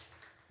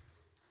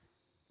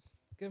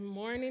Good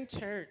morning,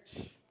 church.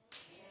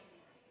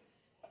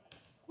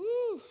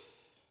 Woo!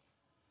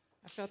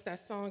 I felt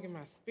that song in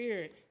my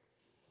spirit.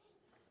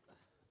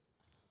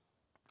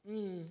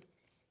 Mm.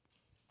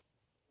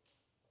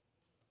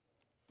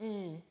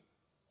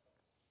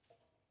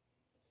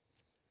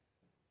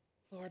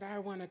 Lord, I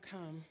want to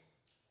come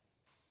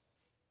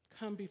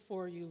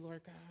before you,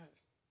 Lord God.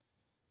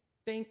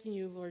 Thanking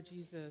you, Lord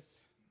Jesus,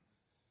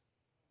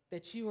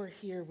 that you are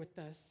here with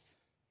us.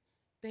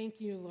 Thank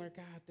you, Lord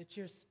God, that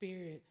your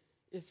spirit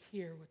is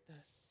here with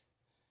us.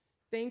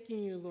 Thanking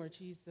you, Lord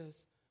Jesus,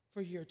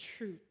 for your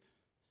truth.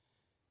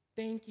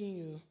 Thanking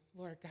you,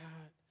 Lord God,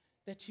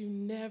 that you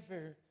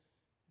never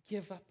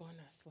give up on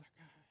us, Lord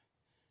God.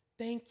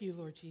 Thank you,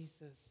 Lord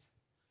Jesus,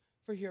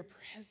 for your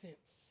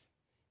presence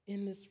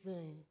in this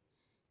room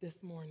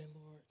this morning,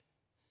 Lord.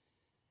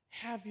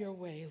 Have your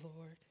way,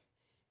 Lord.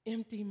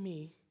 Empty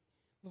me,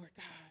 Lord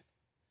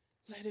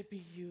God. Let it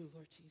be you,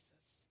 Lord Jesus.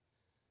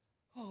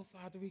 Oh,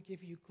 Father, we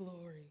give you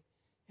glory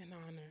and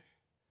honor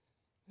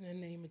in the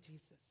name of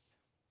Jesus.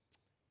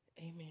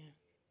 Amen.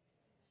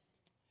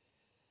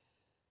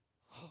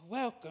 Oh,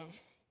 welcome.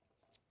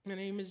 My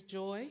name is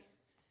Joy,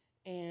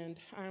 and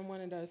I'm one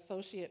of the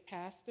associate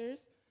pastors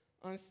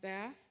on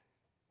staff.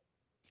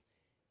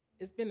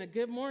 It's been a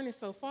good morning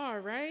so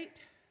far, right?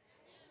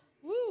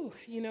 Woo!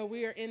 You know,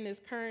 we are in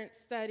this current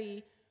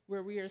study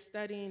where we are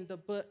studying the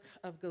book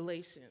of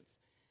Galatians.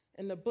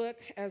 And the book,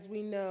 as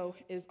we know,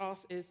 is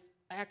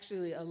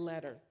actually a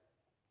letter.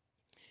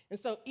 And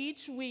so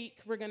each week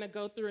we're going to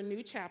go through a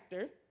new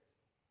chapter.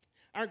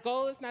 Our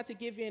goal is not to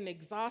give you an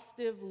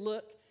exhaustive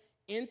look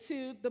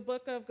into the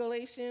book of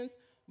Galatians,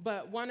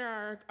 but one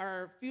of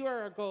our few of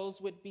our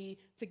goals would be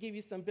to give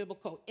you some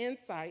biblical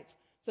insights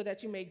so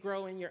that you may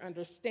grow in your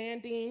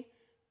understanding,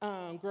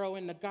 grow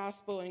in the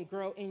gospel, and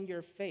grow in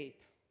your faith.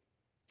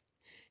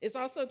 It's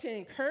also to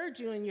encourage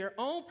you in your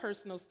own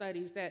personal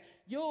studies that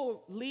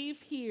you'll leave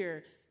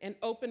here and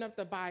open up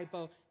the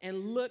Bible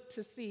and look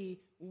to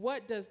see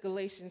what does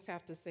Galatians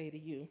have to say to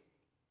you.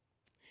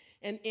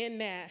 And in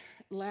that,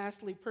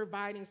 lastly,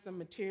 providing some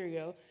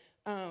material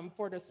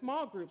for the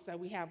small groups that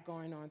we have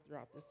going on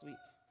throughout this week.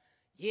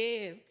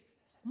 Yes,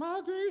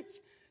 small groups.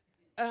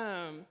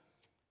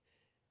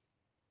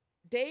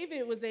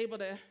 David was able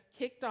to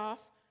kick off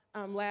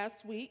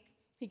last week.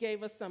 He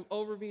gave us some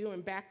overview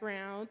and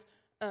background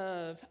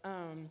of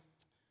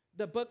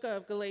the book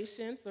of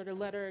Galatians, or the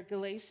letter of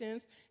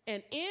Galatians.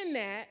 And in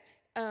that,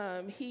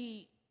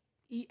 he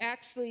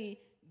actually,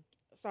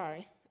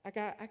 sorry,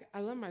 I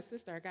love my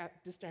sister. I got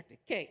distracted.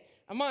 Okay,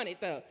 I'm on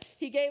it though.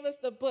 He gave us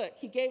the book.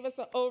 He gave us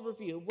an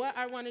overview. What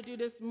I want to do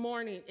this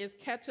morning is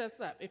catch us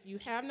up. If you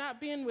have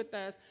not been with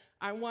us,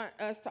 I want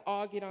us to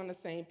all get on the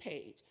same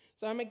page.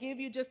 So I'm going to give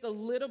you just a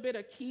little bit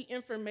of key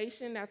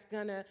information that's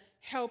going to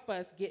help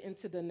us get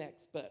into the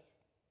next book.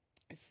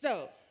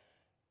 So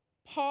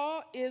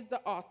Paul is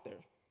the author.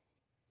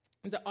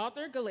 The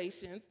author of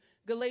Galatians.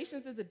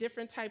 Galatians is a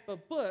different type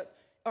of book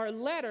or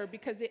letter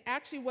because it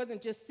actually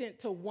wasn't just sent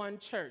to one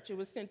church. It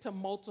was sent to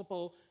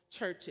multiple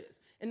churches.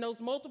 And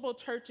those multiple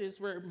churches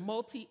were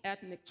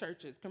multi-ethnic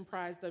churches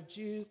comprised of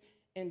Jews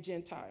and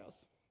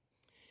Gentiles.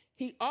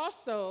 He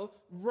also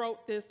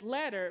wrote this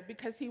letter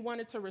because he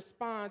wanted to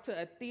respond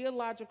to a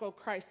theological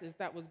crisis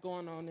that was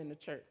going on in the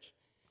church,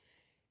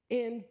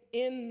 in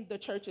the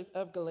churches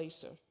of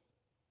Galatia.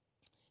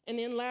 And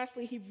then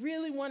lastly, he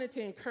really wanted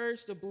to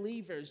encourage the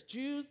believers,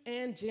 Jews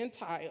and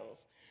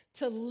Gentiles,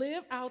 to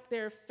live out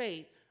their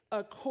faith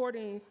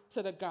according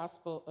to the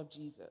gospel of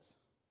Jesus.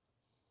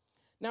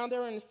 Now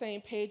they're on the same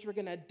page. We're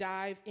going to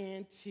dive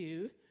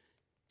into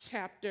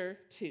chapter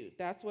 2.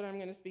 That's what I'm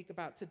going to speak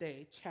about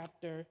today,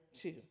 chapter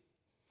 2.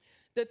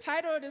 The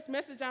title of this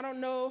message, I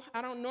don't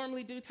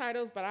normally do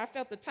titles, but I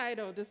felt the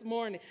title this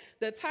morning.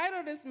 The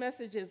title of this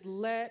message is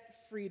Let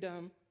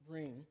Freedom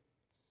Ring.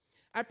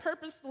 I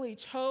purposely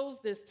chose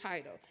this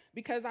title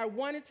because I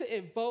wanted to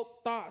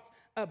evoke thoughts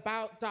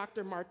about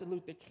Dr. Martin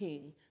Luther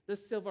King, the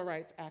civil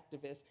rights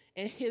activist,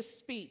 and his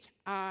speech,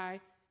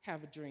 I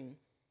Have a Dream.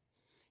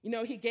 You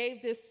know, he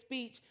gave this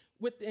speech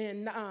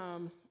in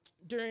the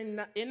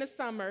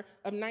summer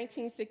of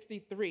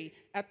 1963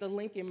 at the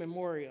Lincoln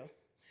Memorial.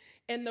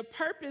 And the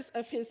purpose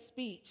of his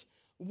speech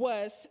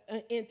was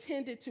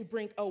intended to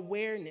bring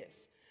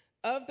awareness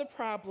of the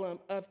problem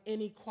of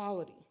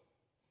inequality.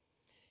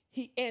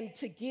 And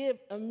to give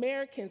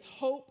Americans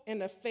hope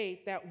and a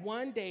faith that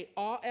one day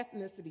all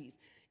ethnicities,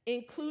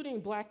 including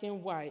black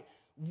and white,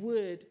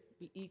 would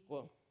be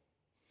equal.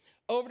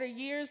 Over the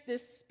years,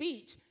 this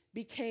speech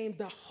became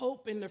the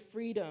hope and the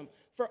freedom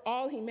for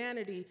all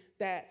humanity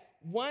that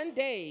one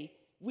day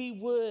we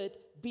would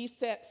be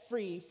set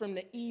free from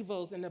the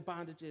evils and the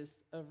bondages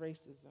of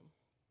racism.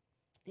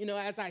 You know,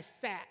 as I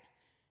sat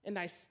and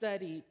I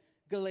studied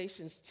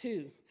Galatians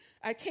 2,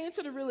 I came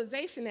to the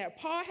realization that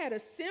Paul had a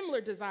similar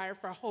desire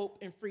for hope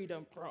and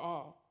freedom for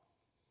all.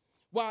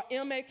 While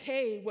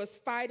MLK was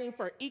fighting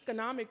for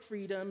economic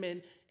freedom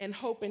and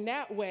hope in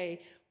that way,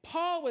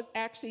 Paul was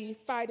actually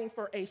fighting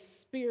for a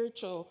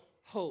spiritual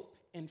hope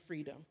and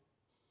freedom.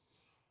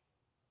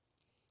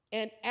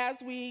 And as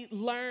we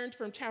learned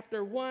from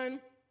chapter 1,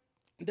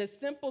 the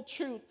simple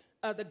truth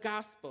of the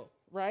gospel,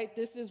 right?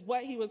 This is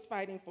what he was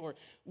fighting for,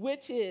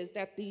 which is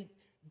that the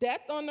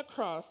death on the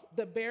cross,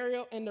 the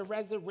burial, and the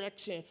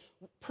resurrection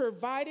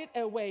provided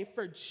a way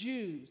for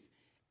Jews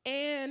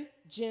and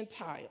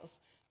Gentiles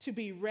to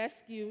be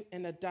rescued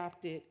and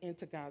adopted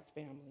into God's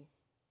family.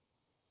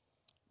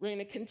 We're going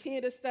to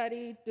continue to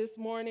study this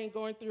morning,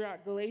 going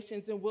throughout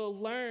Galatians, and we'll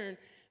learn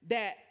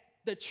that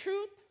the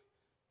truth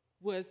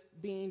was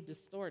being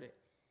distorted.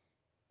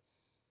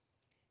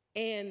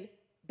 And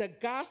the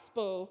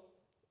gospel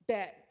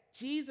that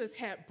Jesus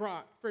had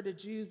brought for the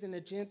Jews and the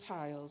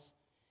Gentiles,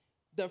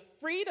 the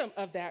freedom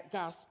of that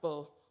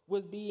gospel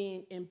was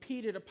being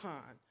impeded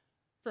upon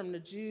from the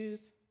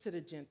Jews to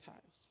the Gentiles.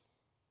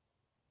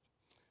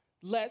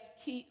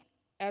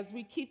 As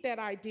we keep that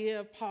idea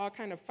of Paul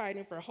kind of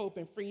fighting for hope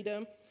and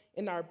freedom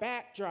in our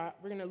backdrop,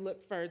 we're going to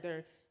look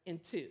further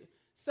into.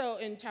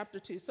 In chapter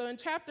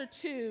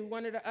 2,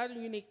 one of the other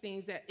unique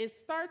things that it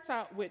starts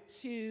out with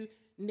two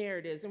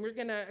narratives, and we're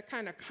going to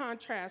kind of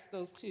contrast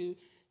those two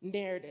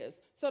narratives.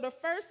 So the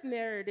first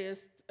narrative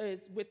is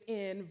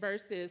within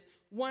verses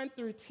 1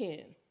 through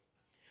 10.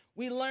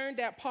 We learned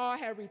that Paul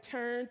had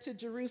returned to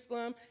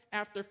Jerusalem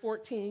after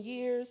 14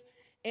 years,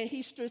 and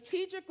he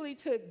strategically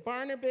took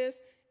Barnabas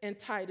and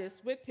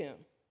Titus with him.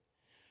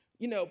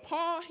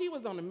 Paul, he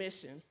was on a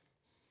mission.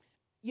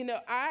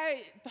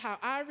 How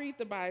I read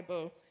the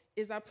Bible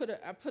is I put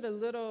a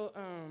little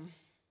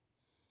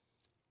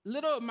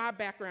of my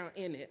background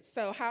in it.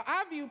 So how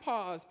I view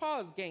Paul is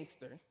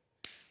gangster.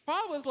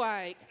 Paul was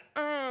like,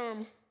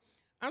 I'm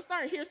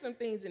starting to hear some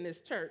things in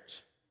this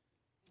church.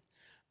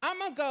 I'm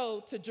going to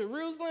go to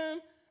Jerusalem.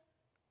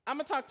 I'm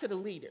going to talk to the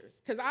leaders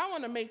because I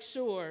want to make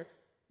sure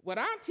what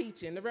I'm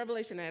teaching, the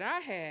revelation that I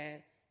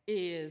had,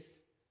 is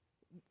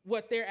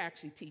what they're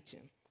actually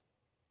teaching.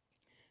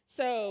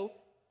 So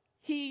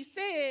he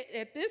said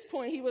at this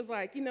point, he was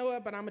like, you know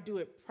what, but I'm going to do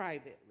it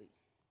privately.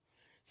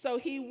 So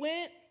he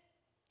went,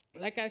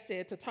 like I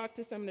said, to talk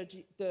to some of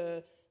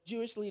the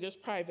Jewish leaders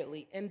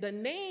privately. And the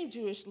named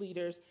Jewish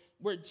leaders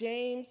were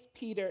James,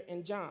 Peter,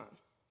 and John.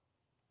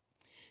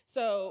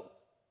 So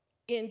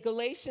in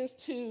Galatians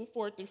 2,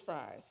 4 through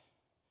 5,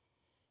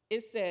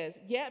 it says,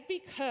 yet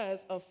because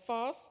of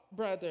false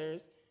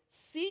brothers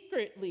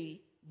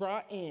secretly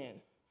brought in,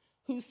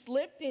 who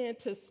slipped in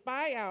to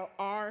spy out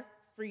our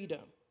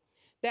freedom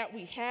that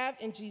we have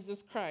in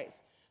Jesus Christ,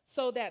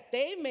 so that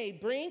they may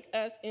bring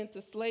us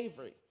into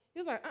slavery.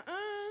 He was like,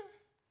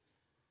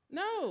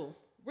 no,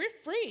 we're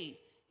free.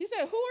 He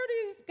said, who are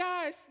these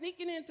guys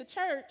sneaking into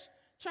church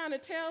trying to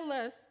tell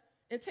us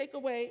and take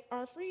away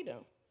our freedom?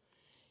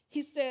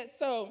 He said,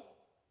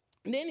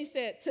 then he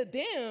said, to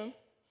them,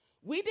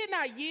 we did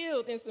not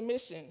yield in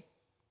submission,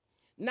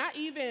 not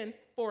even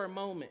for a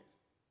moment.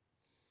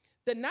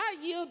 The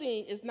not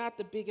yielding is not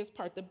the biggest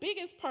part. The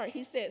biggest part,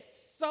 he said,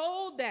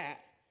 so that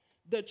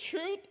the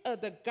truth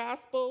of the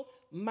gospel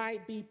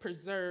might be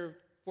preserved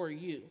for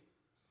you.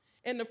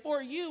 And the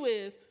for you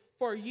is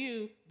for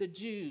you, the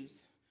Jews,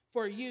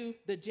 for you,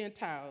 the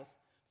Gentiles,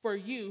 for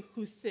you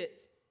who sits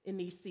in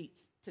these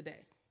seats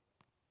today.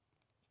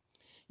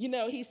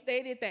 He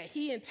stated that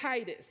he and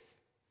Titus,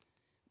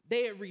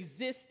 they had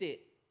resisted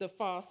the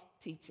false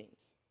teachings.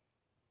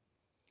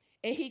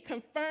 And he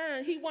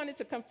wanted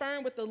to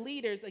confirm with the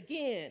leaders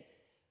again,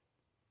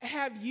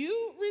 have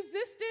you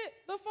resisted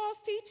the false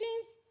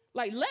teachings?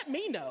 Like, let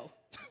me know.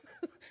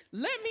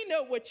 Let me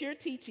know what you're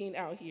teaching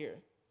out here.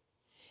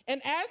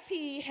 And as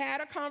he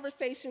had a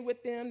conversation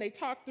with them, they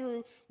talked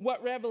through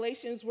what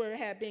revelations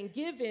had been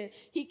given,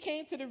 he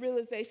came to the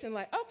realization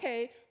like,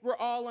 okay, we're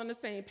all on the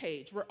same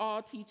page. We're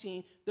all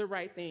teaching the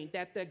right thing,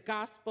 that the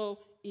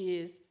gospel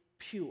is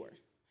pure.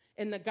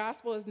 And the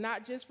gospel is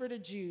not just for the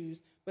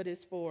Jews, but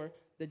it's for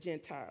the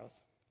Gentiles.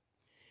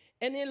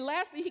 And then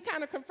lastly, he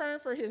kind of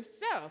confirmed for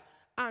himself,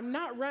 I'm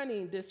not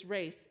running this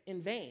race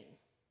in vain.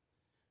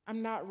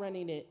 I'm not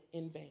running it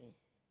in vain.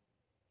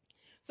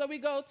 So we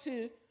go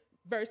to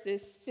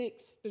verses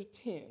 6 through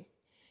 10.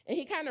 And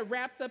he kind of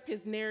wraps up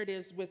his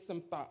narratives with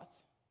some thoughts.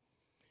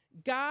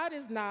 God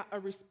is not a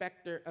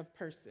respecter of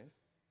person.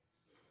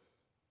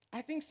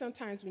 I think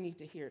sometimes we need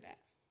to hear that.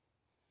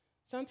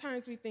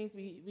 Sometimes we think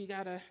we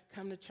got to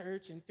come to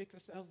church and fix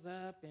ourselves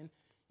up and,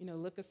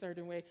 look a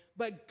certain way.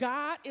 But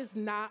God is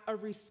not a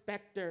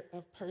respecter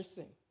of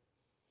person.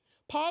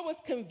 Paul was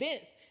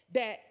convinced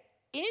that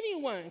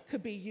anyone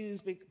could be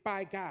used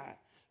by God,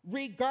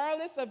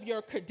 regardless of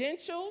your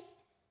credentials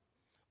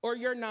or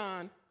your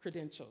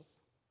non-credentials.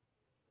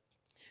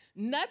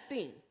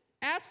 Nothing,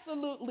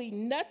 absolutely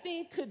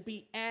nothing could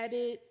be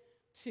added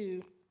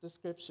to the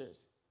scriptures.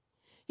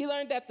 He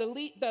learned that the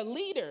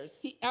leaders,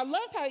 I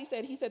loved how he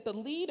said the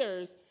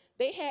leaders,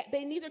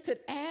 they neither could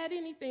add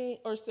anything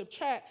or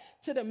subtract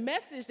to the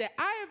message that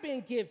I have been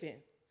given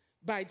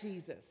by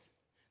Jesus,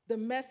 the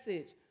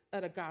message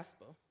of the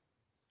gospel.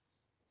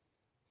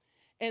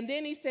 And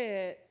then he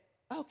said,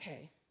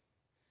 okay,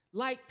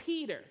 like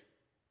Peter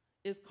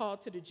is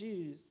called to the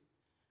Jews,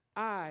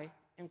 I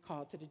am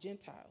called to the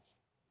Gentiles.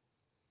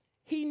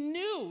 He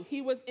knew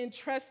he was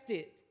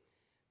entrusted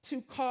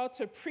to call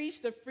to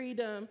preach the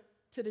freedom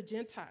to the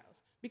Gentiles.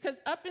 Because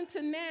up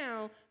until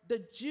now,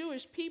 the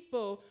Jewish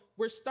people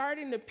were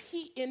starting to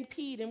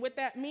impede. And what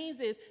that means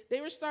is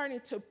they were starting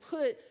to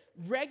put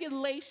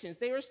regulations.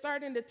 They were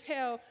starting to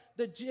tell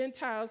the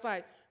Gentiles,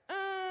 like,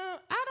 I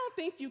don't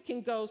think you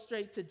can go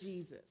straight to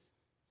Jesus.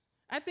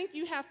 I think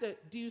you have to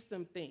do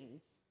some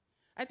things.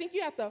 I think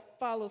you have to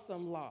follow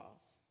some laws.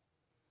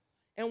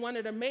 And one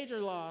of the major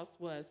laws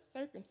was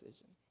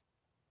circumcision.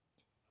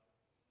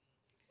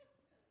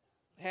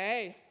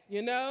 Hey,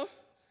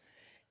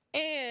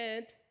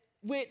 and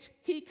which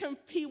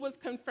he was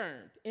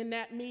confirmed in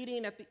that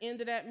meeting. At the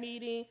end of that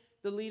meeting,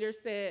 the leader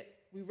said,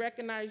 we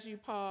recognize you,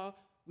 Paul.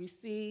 We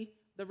see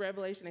the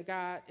revelation that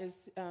God is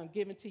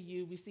given to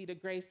you. We see the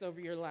grace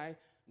over your life.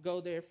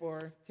 Go,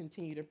 therefore,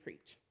 continue to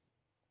preach.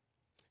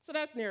 So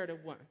that's narrative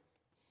 1.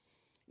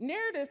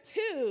 Narrative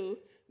 2,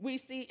 we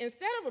see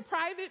instead of a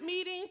private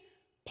meeting,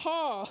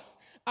 Paul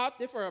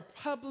opted for a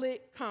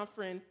public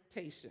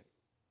confrontation.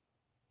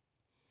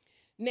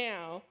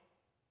 Now,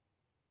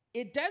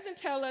 it doesn't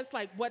tell us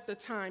what the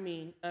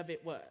timing of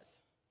it was.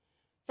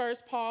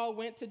 First, Paul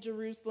went to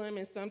Jerusalem,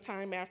 and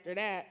sometime after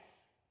that,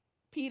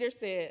 Peter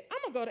said,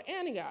 I'm going to go to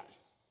Antioch.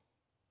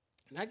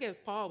 And I guess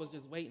Paul was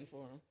just waiting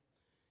for him.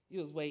 He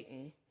was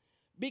waiting.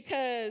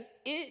 Because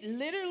it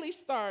literally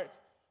starts,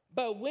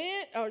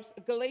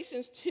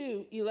 Galatians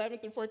 2, 11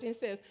 through 14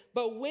 says,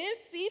 but when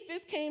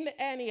Cephas came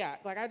to Antioch,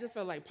 I just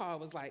felt like Paul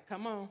was like,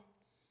 come on.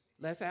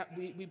 We're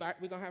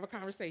going to have a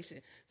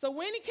conversation. So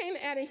when he came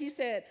to Antioch, he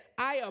said,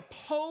 I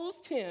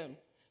opposed him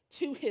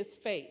to his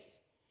face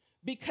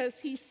because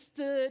he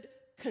stood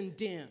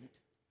condemned.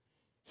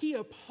 He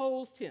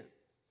opposed him.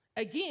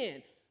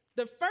 Again,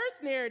 the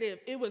first narrative,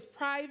 it was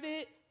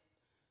private.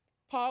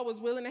 Paul was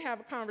willing to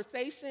have a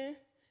conversation.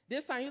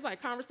 This time he was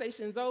like,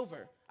 conversation's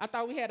over. I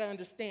thought we had an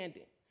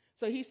understanding.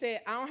 So he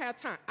said, I don't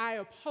have time. I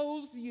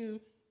oppose you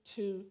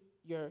to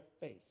your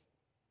face.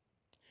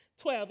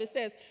 12, it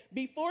says,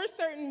 before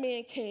certain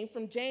men came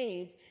from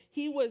James,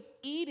 he was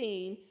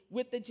eating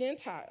with the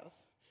Gentiles.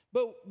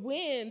 But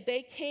when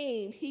they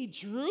came, he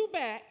drew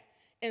back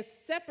and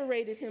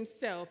separated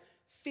himself,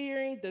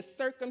 fearing the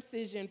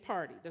circumcision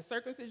party. The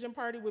circumcision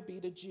party would be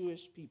the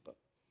Jewish people.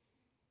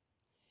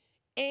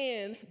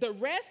 And the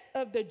rest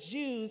of the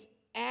Jews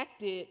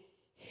acted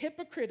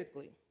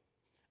hypocritically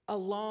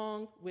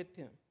along with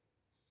him.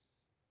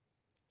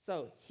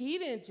 So he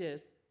didn't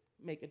just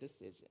make a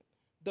decision.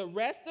 The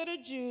rest of the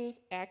Jews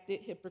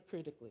acted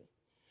hypocritically,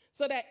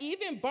 so that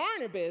even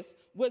Barnabas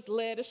was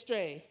led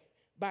astray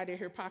by their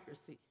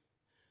hypocrisy.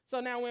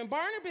 So now when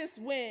Barnabas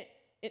went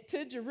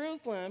to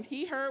Jerusalem,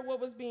 he heard what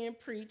was being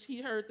preached.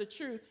 He heard the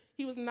truth.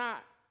 He was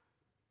not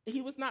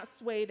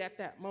swayed at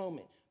that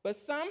moment. But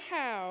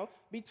somehow,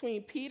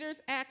 between Peter's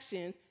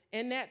actions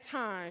and that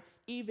time,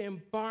 even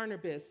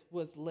Barnabas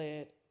was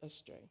led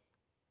astray.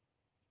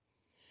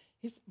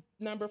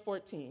 Number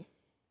 14.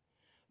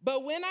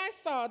 But when I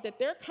saw that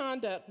their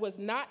conduct was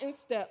not in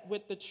step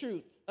with the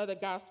truth of the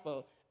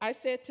gospel, I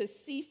said to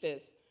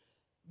Cephas,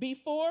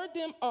 before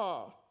them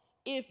all,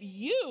 if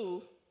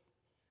you,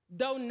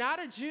 though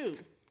not a Jew,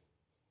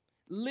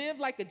 live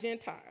like a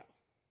Gentile,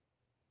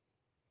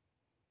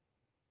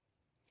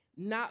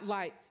 not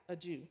like a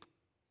Jew,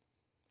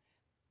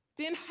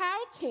 then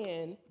how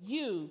can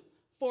you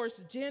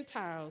force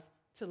Gentiles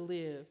to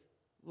live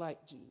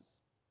like Jews?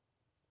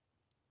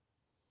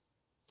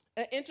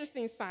 An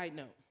interesting side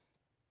note.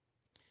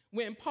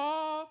 When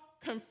Paul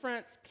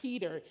confronts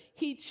Peter,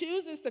 he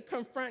chooses to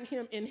confront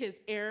him in his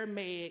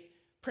Aramaic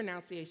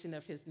pronunciation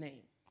of his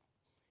name,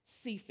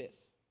 Cephas.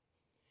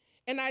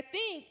 And I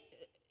think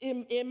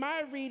in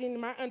my reading,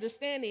 my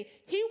understanding,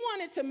 he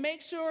wanted to make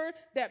sure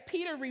that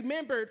Peter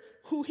remembered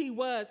who he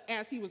was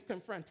as he was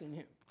confronting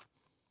him.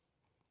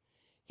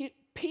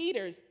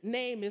 Peter's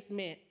name is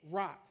meant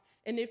rock.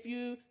 And if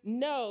you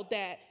know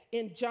that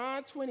in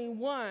John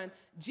 21,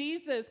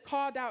 Jesus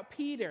called out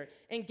Peter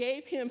and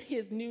gave him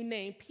his new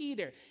name,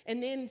 Peter,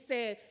 and then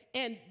said,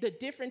 and the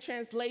different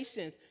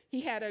translations,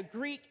 he had a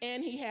Greek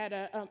and he had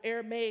an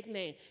Aramaic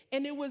name,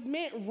 and it was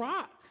meant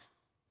rock.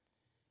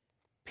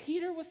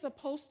 Peter was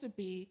supposed to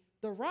be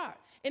the rock.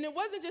 And it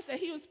wasn't just that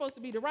he was supposed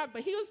to be the rock,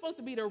 but he was supposed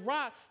to be the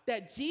rock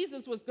that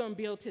Jesus was going to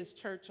build his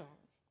church on.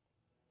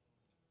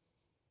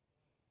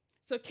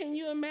 So can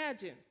you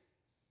imagine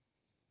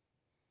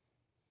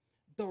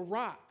the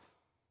rock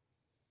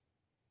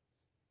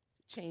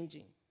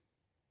changing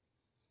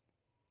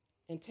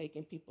and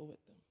taking people with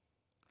them?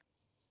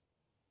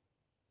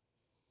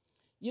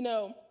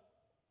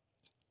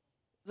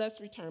 Let's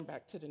return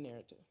back to the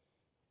narrative.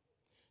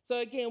 So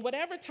again,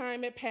 whatever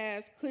time had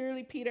passed,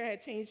 clearly Peter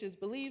had changed his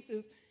beliefs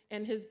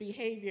and his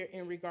behavior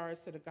in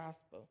regards to the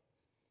gospel.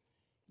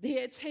 They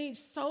had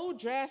changed so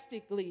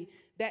drastically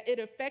that it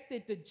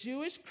affected the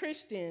Jewish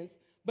Christians,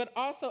 but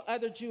also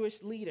other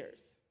Jewish leaders.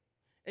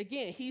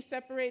 Again, he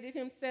separated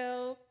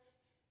himself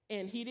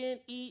and he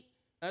didn't eat.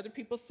 Other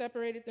people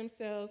separated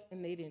themselves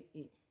and they didn't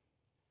eat.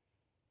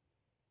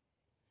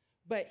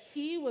 But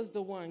he was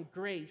the one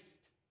graced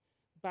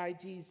by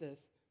Jesus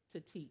to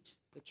teach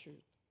the truth.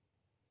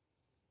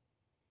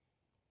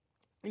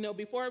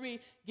 Before we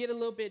get a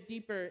little bit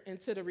deeper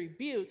into the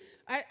rebuke,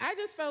 I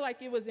just felt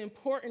like it was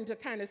important to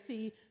kind of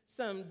see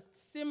some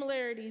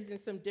similarities and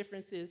some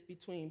differences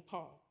between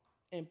Paul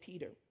and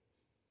Peter.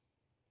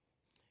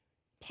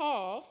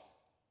 Paul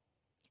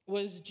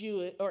was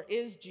Jewish, or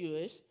is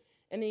Jewish,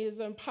 and he is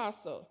an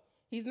apostle.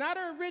 He's not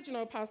an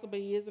original apostle, but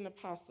he is an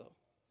apostle.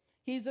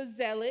 He's a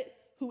zealot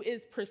who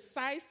is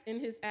precise in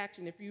his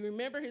action. If you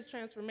remember his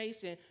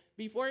transformation,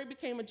 before he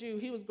became a Jew,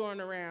 he was going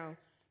around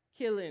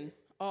killing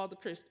all the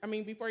Christians.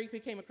 Before he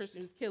became a Christian,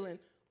 he was killing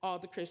all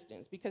the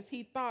Christians because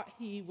he thought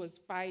he was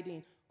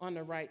fighting on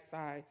the right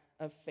side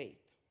of faith.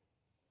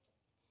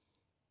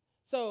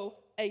 So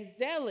a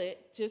zealot,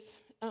 just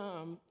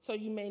so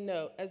you may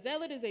know, a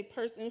zealot is a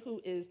person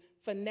who is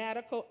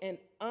fanatical and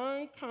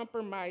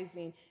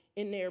uncompromising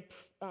in their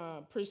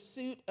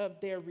pursuit of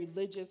their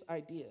religious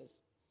ideas.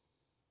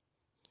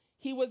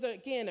 He was,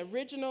 again,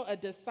 a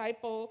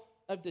disciple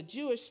of the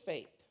Jewish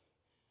faith,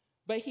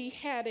 but he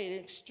had an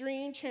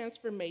extreme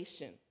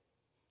transformation,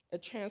 a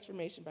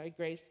transformation by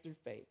grace through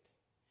faith.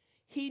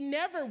 He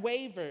never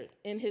wavered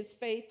in his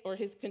faith or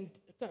his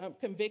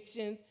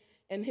convictions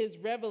and his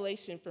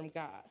revelation from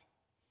God.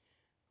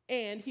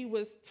 And he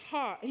was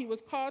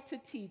called to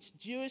teach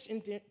Jewish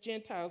and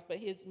Gentiles, but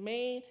his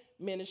main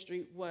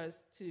ministry was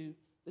to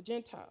the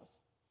Gentiles.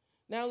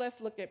 Now let's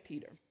look at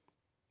Peter.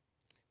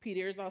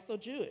 Peter is also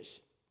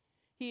Jewish.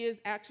 He is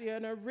actually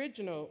an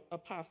original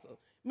apostle,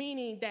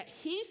 meaning that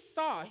he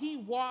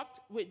walked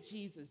with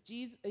Jesus.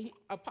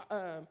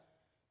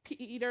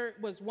 Peter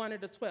was one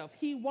of the 12.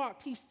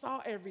 He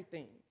saw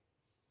everything.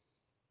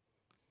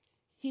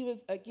 He was,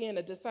 again,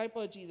 a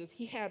disciple of Jesus.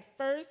 He had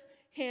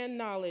first-hand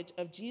knowledge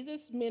of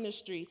Jesus'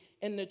 ministry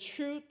and the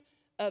truth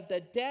of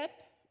the death,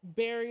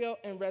 burial,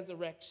 and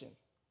resurrection.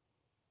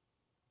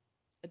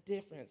 A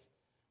difference.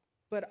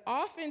 But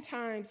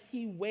oftentimes,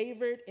 he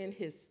wavered in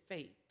his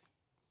faith.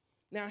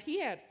 Now, he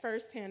had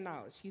first-hand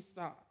knowledge. He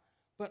saw.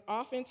 But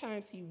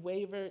oftentimes, he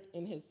wavered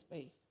in his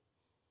faith.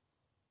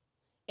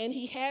 And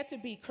he had to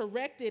be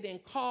corrected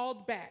and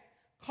called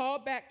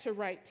back to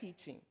right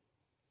teaching.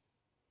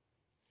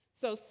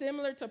 So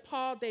similar to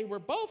Paul, they were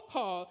both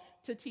called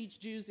to teach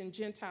Jews and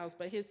Gentiles,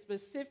 but his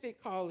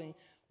specific calling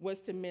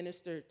was to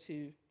minister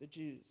to the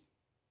Jews.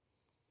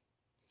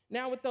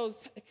 Now with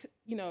those,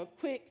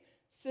 quick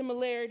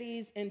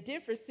similarities and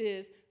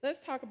differences,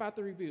 let's talk about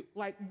the rebuke.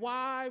 Like,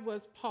 why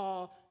was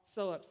Paul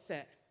so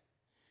upset?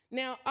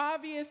 Now,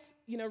 obvious,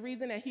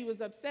 reason that he was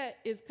upset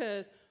is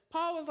because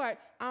Paul was like,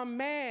 I'm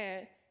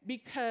mad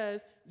because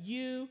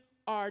you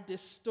are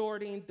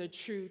distorting the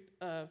truth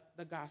of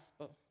the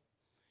gospel.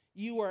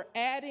 You are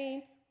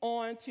adding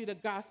on to the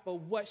gospel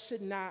what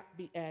should not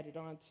be added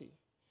on to.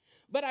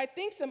 But I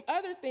think some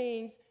other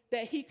things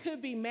that he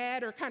could be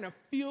mad or kind of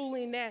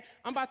fueling that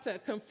I'm about to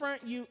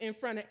confront you in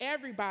front of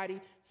everybody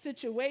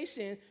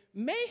situation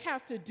may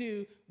have to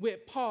do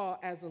with Paul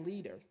as a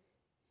leader.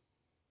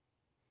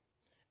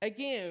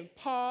 Again,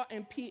 Paul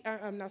as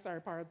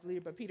a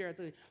leader, but Peter as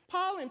a leader.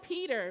 Paul and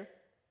Peter,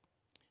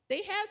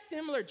 they have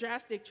similar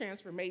drastic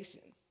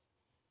transformations.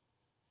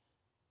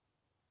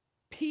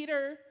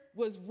 Peter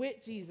was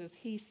with Jesus.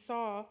 He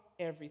saw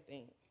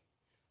everything.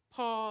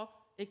 Paul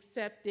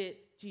accepted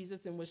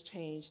Jesus and was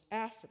changed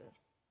after.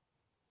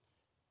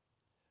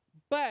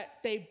 But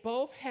they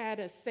both had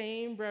a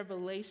same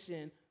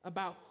revelation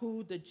about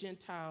who the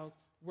Gentiles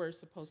were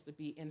supposed to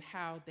be and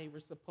how they were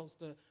supposed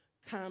to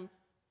come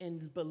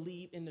and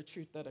believe in the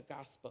truth of the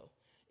gospel.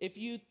 If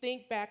you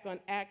think back on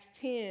Acts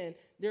 10,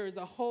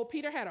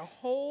 Peter had a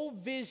whole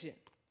vision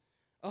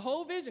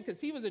because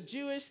he was a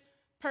Jewish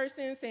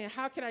person saying,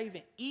 how can I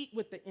even eat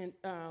with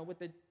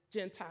the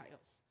Gentiles?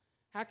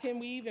 How can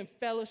we even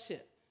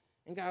fellowship?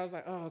 And God was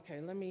like, oh,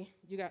 okay, let me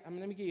give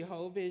you a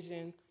whole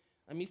vision.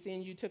 Let me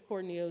send you to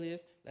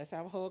Cornelius. Let's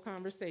have a whole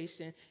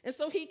conversation. And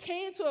so he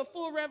came to a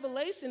full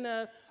revelation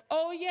of,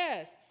 oh,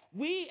 yes,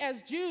 we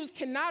as Jews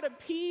cannot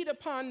impede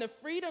upon the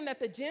freedom that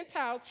the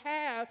Gentiles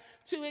have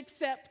to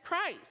accept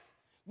Christ.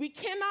 We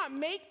cannot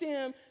make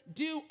them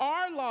do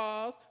our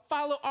laws,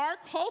 follow our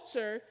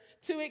culture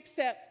to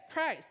accept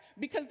Christ.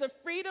 Because the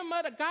freedom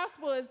of the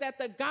gospel is that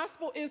the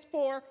gospel is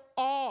for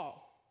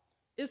all.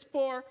 It's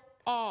for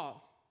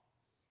all.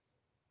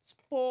 It's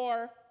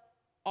for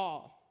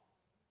all.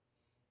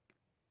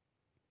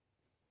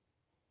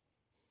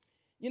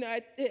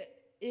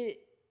 It's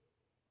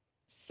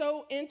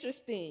so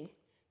interesting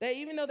that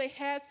even though they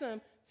had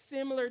some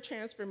similar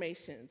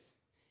transformations,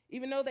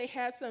 even though they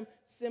had some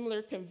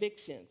similar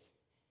convictions,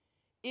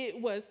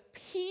 it was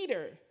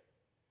Peter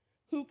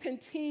who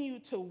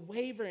continued to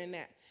waver in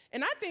that.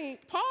 And I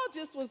think Paul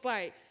just was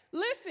like,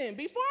 listen,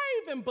 before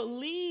I even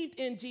believed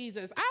in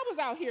Jesus, I was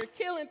out here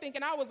killing,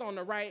 thinking I was on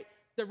the right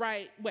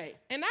way.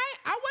 And I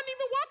wasn't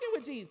even walking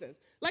with Jesus.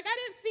 Like, I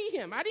didn't see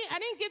him. I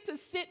didn't get to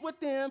sit with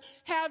them,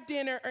 have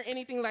dinner, or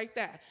anything like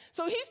that.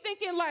 So he's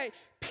thinking like,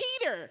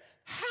 Peter,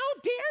 how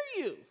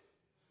dare you?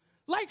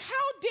 Like, how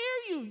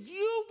dare you?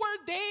 You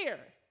were there.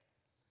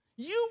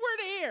 You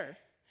were there.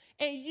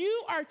 and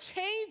you are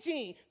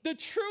changing the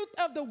truth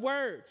of the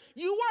word.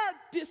 You are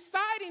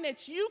deciding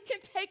that you can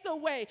take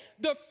away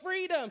the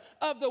freedom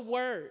of the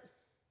word.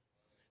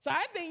 So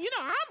I think,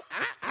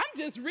 I'm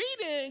just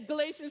reading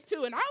Galatians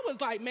 2, and I was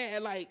like,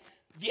 man, like,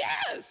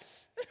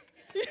 yes.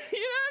 You know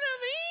what I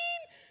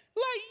mean?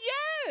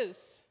 Like, yes.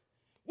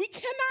 We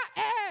cannot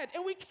add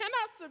and we cannot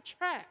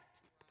subtract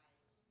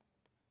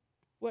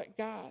what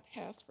God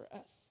has for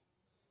us.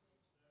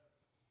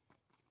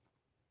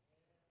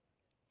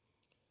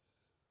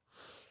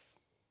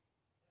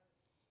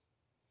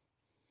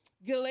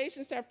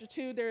 Galatians chapter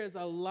 2, there is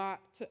a lot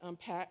to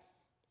unpack.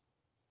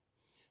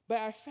 But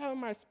I felt in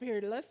my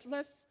spirit,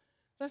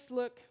 let's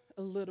look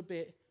a little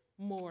bit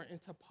more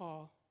into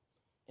Paul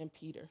and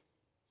Peter.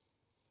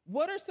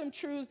 What are some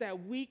truths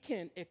that we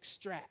can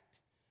extract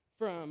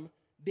from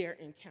their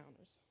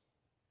encounters?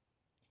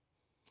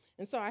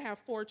 And so I have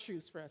 4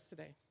 truths for us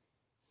today.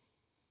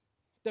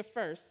 The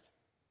first,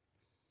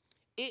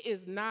 it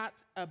is not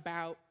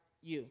about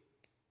you.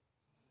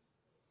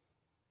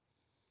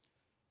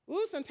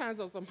 Ooh, sometimes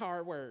those are some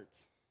hard words.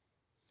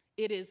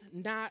 It is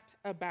not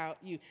about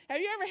you. Have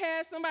you ever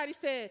had somebody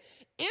say,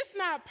 it's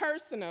not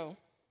personal,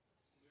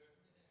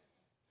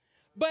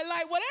 but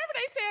like whatever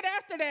they said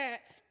after that,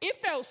 it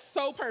felt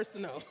so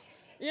personal.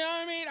 You know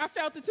what I mean? I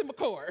felt it to my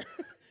core,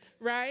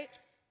 right?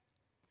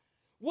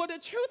 Well, the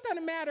truth of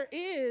the matter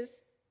is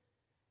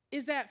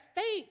that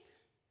faith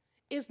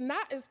is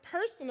not as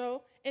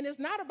personal and it's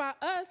not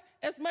about us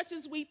as much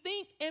as we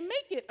think and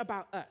make it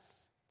about us.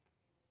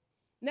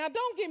 Now,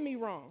 don't get me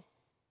wrong.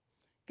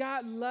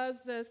 God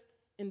loves us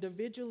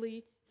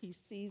individually. He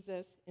sees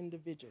us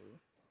individually.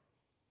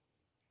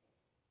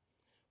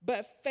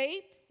 But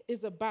faith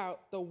is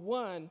about the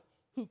one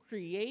who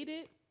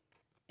created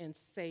and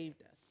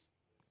saved us.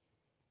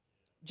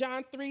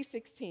 John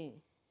 3:16.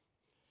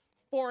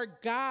 For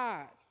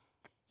God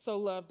so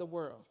loved the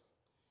world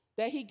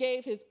that he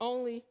gave his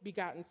only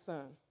begotten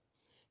Son,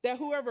 that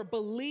whoever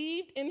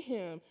believed in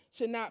him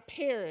should not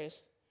perish,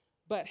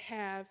 but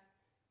have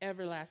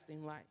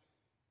everlasting life.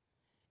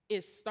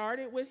 It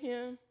started with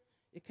him,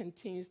 it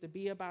continues to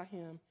be about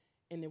him,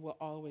 and it will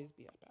always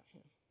be about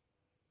him.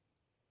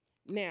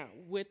 Now,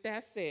 with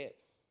that said,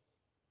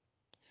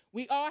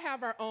 we all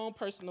have our own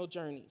personal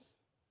journeys.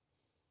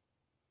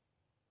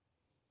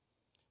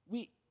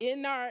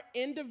 In our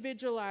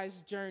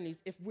individualized journeys,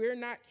 if we're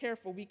not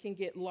careful, we can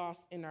get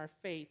lost in our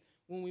faith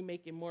when we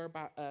make it more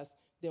about us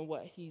than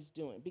what he's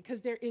doing,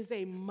 because there is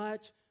a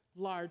much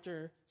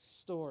larger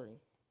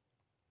story.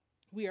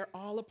 We are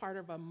all a part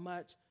of a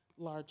much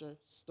larger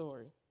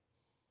story.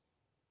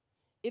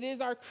 It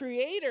is our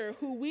Creator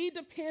who we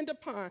depend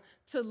upon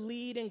to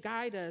lead and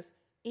guide us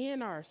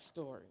in our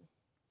story.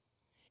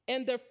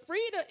 And there's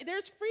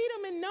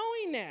freedom in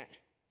knowing that.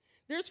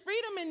 There's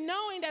freedom in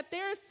knowing that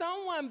there is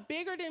someone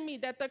bigger than me,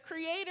 that the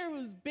Creator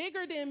who's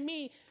bigger than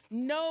me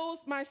knows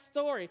my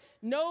story,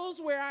 knows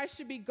where I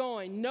should be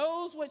going,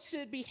 knows what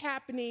should be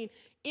happening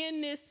in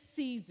this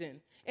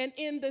season and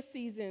in the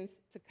seasons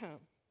to come.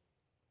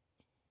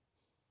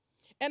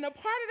 And a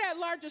part of that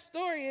larger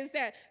story is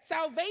that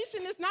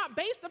salvation is not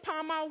based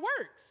upon my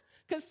works.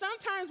 Because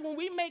sometimes when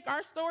we make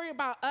our story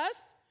about us,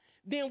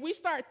 then we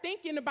start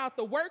thinking about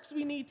the works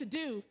we need to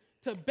do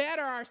to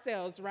better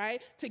ourselves,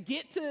 right? To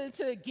get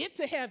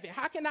to heaven.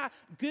 How can I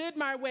good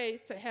my way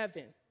to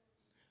heaven?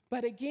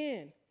 But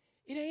again,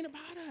 it ain't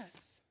about us.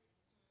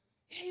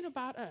 It ain't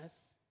about us.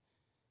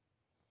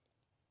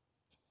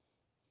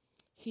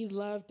 He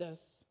loved us,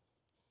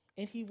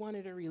 and he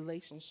wanted a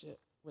relationship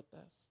with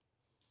us.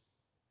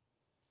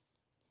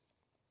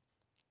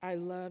 I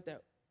love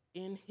that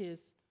in his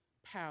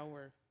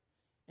power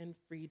and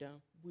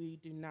freedom, we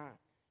do not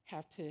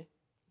have to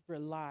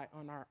rely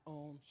on our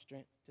own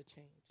strength to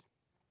change.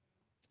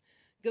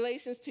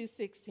 Galatians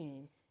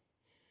 2:16.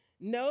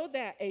 Know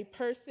that a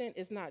person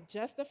is not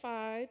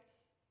justified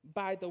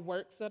by the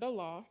works of the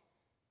law.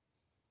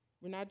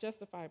 We're not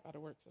justified by the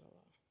works of the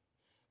law,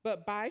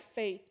 but by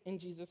faith in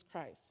Jesus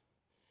Christ.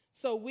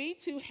 So we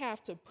too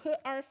have to put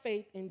our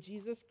faith in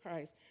Jesus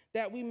Christ,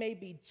 that we may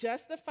be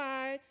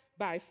justified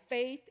by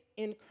faith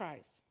in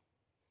Christ.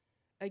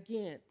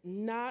 Again,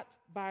 not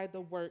by the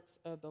works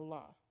of the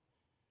law.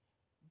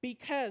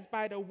 Because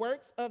by the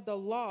works of the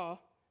law,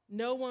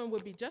 no one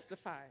would be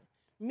justified.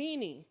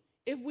 Meaning,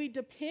 if we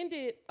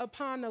depended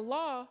upon the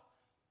law,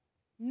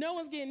 no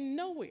one's getting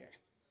nowhere.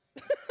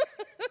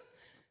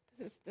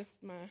 That's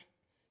my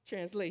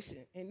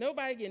translation. Ain't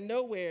nobody getting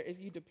nowhere if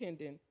you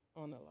depending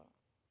on the law.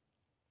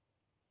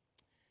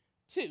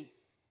 2.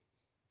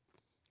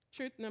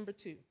 Truth number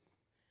 2.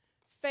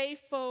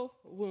 Faithful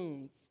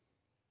wounds.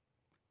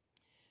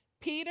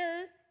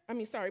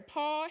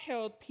 Paul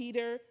held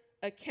Peter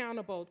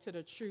accountable to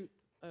the truth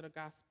of the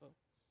gospel.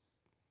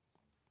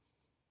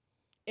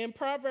 In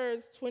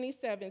Proverbs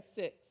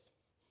 27:6,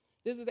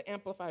 this is the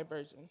Amplified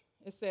version.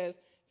 It says,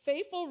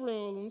 faithful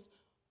wounds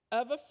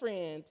of a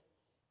friend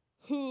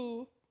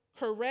who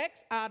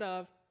corrects out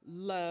of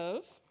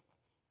love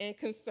and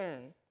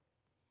concern.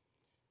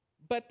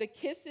 But the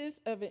kisses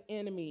of an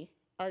enemy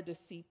are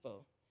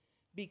deceitful.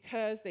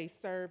 because they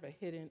serve a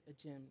hidden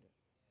agenda.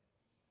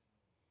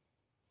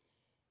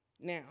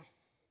 Now,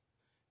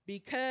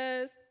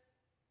 because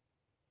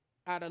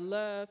out of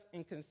love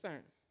and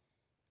concern.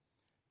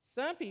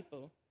 Some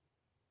people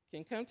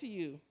can come to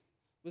you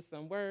with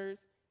some words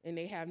and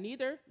they have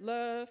neither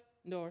love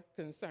nor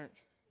concern.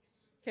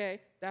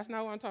 Okay? That's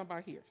not what I'm talking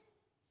about here.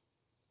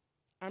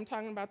 I'm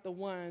talking about the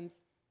ones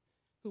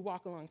who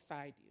walk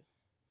alongside you.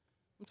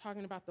 I'm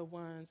talking about the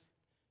ones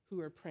who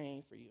are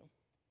praying for you.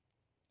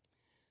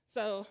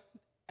 So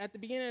at the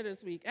beginning of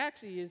this week,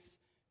 actually it's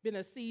been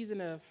a season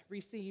of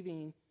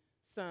receiving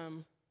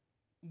some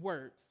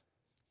words,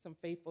 some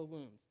faithful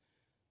wounds.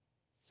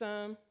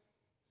 Some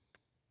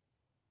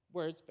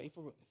words,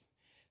 faithful wounds.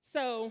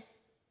 So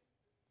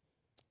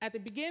at the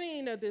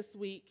beginning of this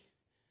week,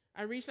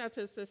 I reached out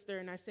to a sister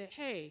and I said,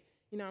 hey,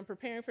 I'm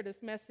preparing for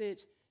this message.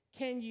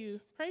 Can you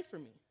pray for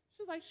me?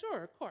 She was like,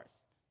 sure, of course.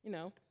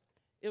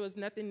 It was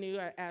nothing new.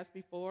 I asked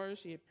before.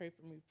 She had prayed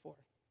for me before.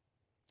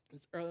 It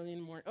was early in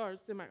the morning, or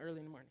semi-early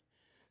in the morning.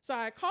 So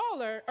I call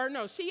her, or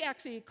no, she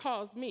actually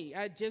calls me.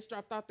 I just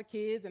dropped off the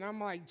kids, and I'm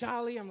like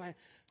jolly. I'm like,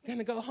 I'm going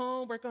to go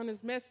home, work on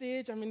this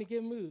message. I'm in a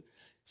good mood.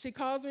 She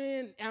calls me,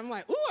 and I'm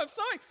like, ooh, I'm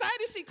so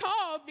excited she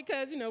called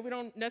because, we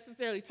don't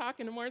necessarily talk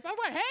in the morning. So I was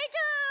like, hey,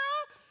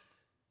 girl.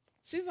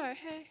 She's like,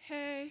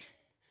 hey.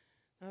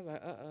 I was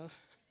like,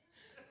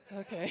 uh-oh.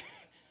 Okay.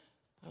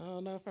 I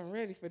don't know if I'm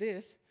ready for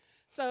this.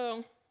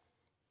 So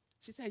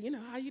she said,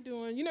 how you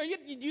doing?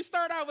 You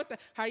start out with the,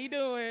 how you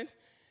doing?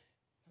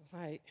 I was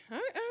like, I'm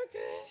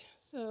good.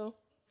 So,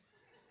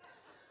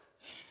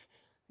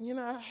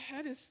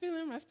 I just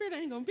feeling my spirit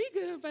ain't going to be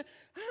good, but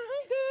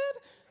I'm good.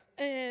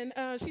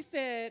 And she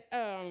said,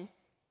 so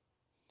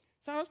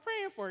I was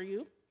praying for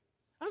you.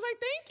 I was like,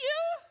 thank you.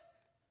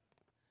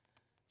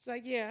 She's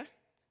like, yeah.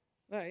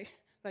 Like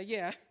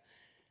yeah.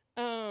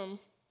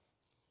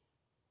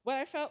 What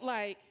I felt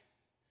like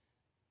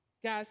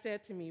God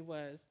said to me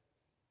was,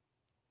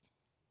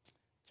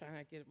 trying not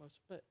to get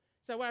emotional, but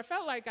so what I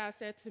felt like God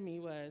said to me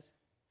was,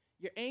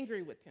 you're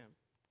angry with him.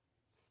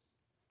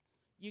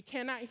 You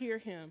cannot hear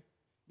him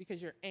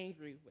because you're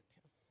angry with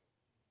him.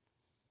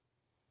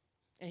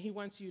 And he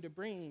wants you to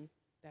bring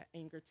that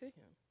anger to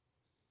him.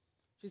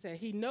 She said,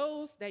 he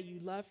knows that you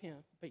love him,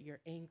 but you're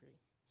angry.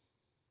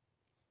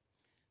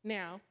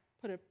 Now,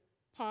 put a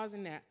pause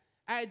in that.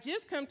 I had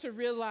just come to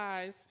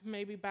realize,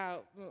 maybe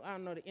about,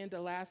 the end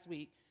of last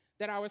week,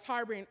 that I was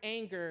harboring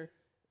anger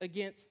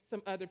against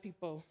some other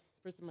people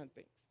for some other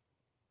things.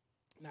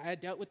 Now, I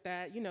dealt with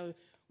that.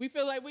 We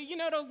feel like,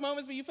 those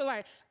moments where you feel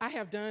like, I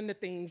have done the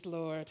things,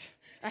 Lord.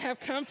 I have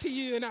come to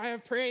you, and I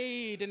have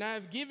prayed, and I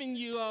have given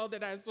you all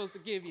that I'm supposed to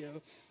give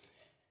you.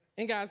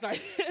 And God's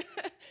like,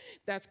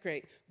 that's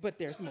great, but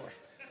there's more.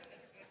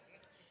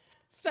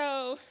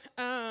 So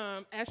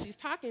as she's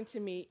talking to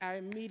me,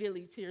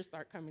 tears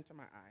start coming to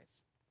my eyes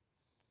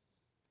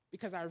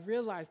because I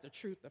realized the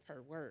truth of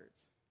her words.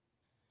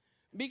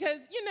 Because,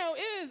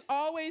 it is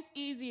always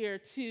easier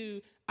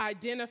to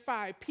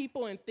identify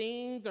people and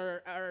things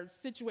or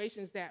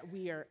situations that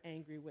we are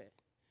angry with.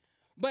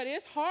 But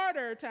it's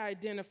harder to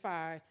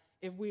identify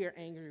if we are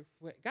angry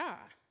with God.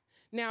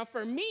 Now,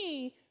 for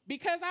me,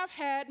 because I've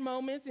had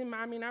moments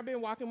I've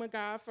been walking with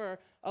God for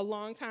a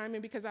long time,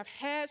 and because I've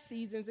had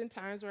seasons and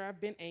times where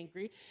I've been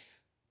angry,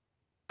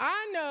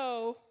 I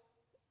know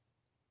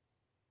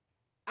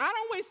I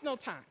don't waste no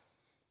time.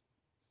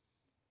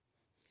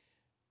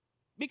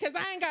 Because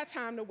I ain't got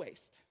time to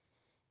waste.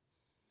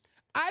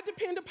 I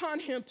depend upon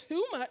him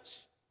too much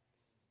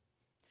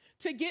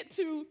to get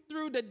through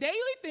the daily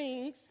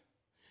things,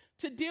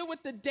 to deal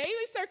with the daily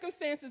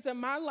circumstances of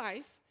my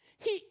life.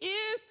 He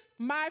is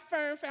my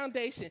firm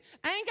foundation.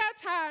 I ain't got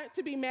time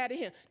to be mad at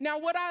him. Now,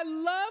 what I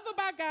love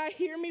about God,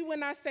 hear me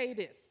when I say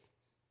this.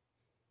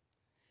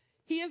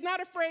 He is not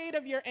afraid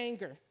of your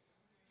anger.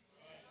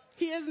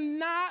 He is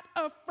not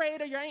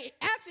afraid of your anger.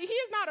 Actually, he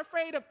is not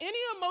afraid of any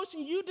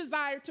emotion you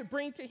desire to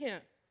bring to him.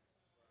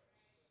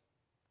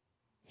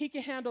 He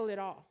can handle it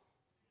all.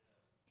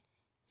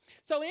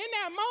 So in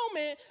that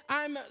moment,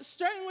 I'm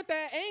struggling with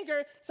that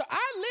anger. So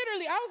I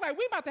was like,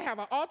 we about to have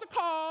an altar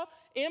call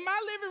in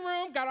my living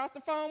room. Got off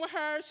the phone with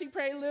her. She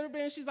prayed a little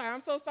bit, and she's like,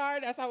 I'm so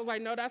sorry. I was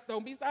like, no,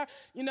 don't be sorry.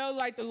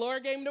 Like the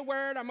Lord gave me the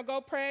word. I'm going to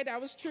go pray.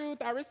 That was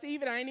truth. I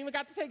received it. I ain't even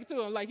got to take it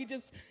to him. Like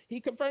he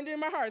confirmed it in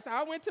my heart. So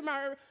I went to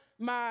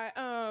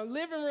my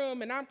living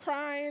room, and I'm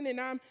crying, and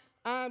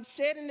I'm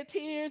shedding the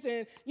tears,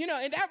 and in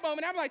that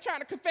moment I'm like trying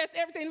to confess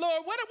everything.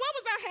 Lord, what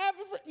was I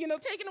having,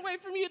 taken away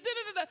from you?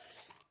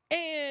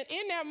 And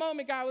in that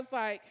moment, God was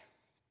like,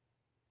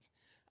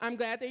 I'm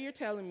glad that you're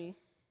telling me,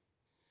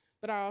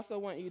 but I also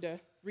want you to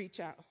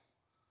reach out.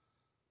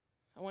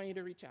 I want you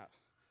to reach out.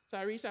 So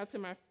I reached out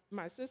to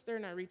my sister,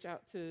 and I reached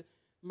out to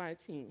my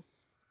team.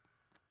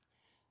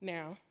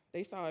 Now,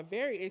 they saw a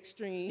very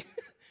extreme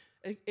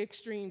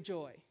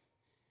joy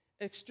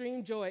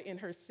in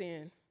her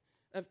sin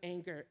of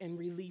anger and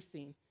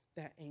releasing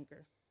that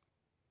anger.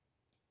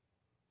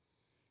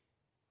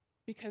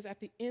 Because at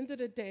the end of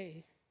the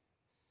day,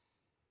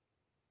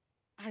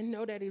 I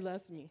know that he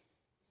loves me.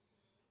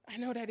 I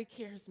know that he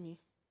cares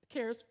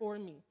cares for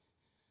me.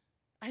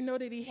 I know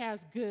that he has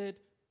good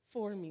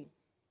for me.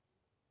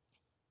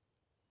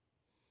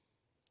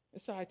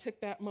 And so I took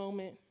that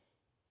moment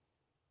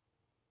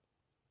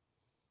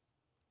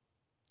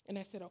and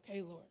I said,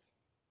 okay, Lord.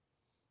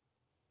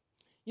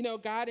 You know,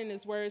 God in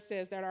his word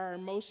says that our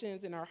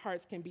emotions and our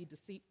hearts can be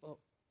deceitful.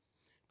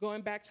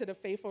 Going back to the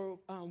faithful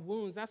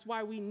wounds, that's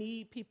why we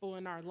need people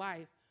in our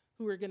life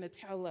who are going to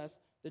tell us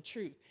the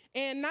truth.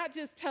 And not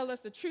just tell us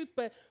the truth,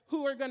 but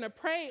who are going to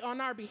pray on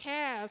our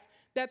behalf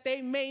that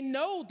they may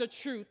know the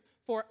truth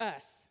for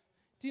us.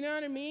 Do you know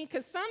what I mean?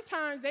 Because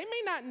sometimes they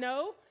may not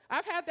know.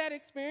 I've had that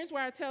experience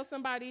where I tell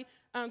somebody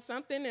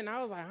something and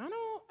I was like,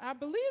 I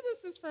believe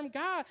this is from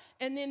God.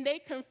 And then they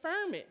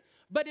confirm it.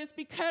 But it's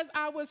because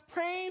I was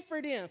praying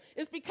for them.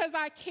 It's because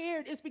I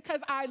cared. It's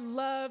because I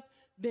loved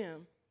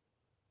them.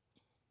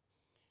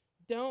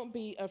 Don't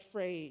be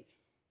afraid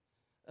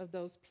of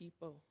those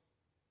people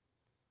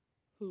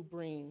who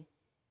bring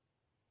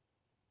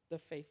the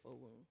faithful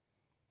wound.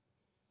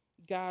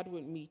 God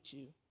would meet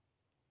you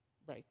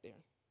right there.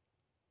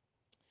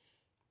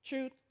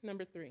 Truth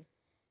number 3.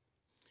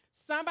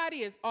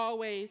 Somebody is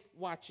always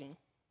watching.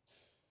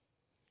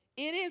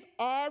 It is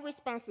our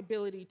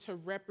responsibility to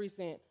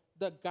represent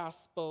the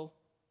gospel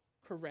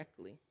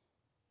correctly.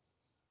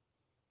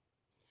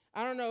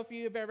 I don't know if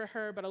you've ever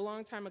heard, but a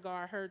long time ago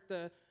I heard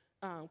the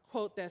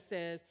quote that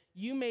says,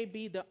 "You may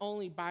be the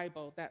only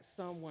Bible that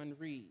someone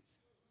reads."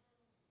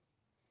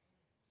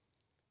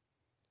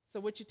 So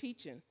what you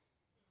teaching?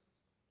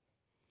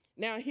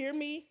 Now hear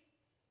me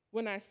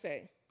when I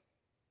say,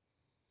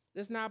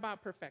 it's not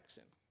about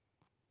perfection.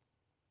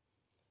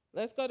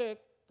 Let's go to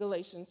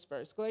Galatians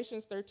first.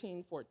 Galatians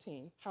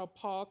 13:14, how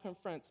Paul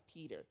confronts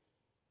Peter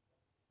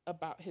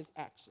about his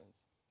actions.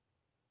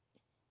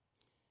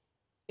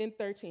 In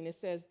 13, it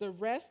says, the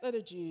rest of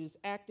the Jews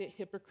acted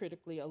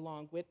hypocritically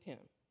along with him,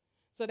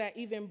 so that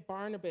even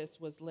Barnabas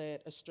was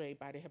led astray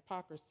by the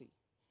hypocrisy.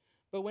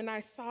 But when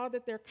I saw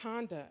that their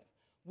conduct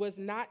was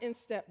not in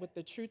step with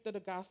the truth of the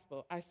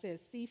gospel, I said,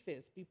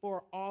 Cephas,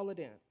 before all of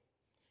them.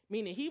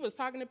 Meaning he was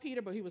talking to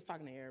Peter, but he was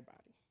talking to everybody.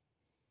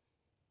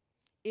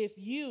 If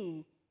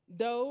you,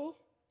 though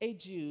a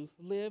Jew,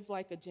 live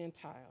like a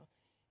Gentile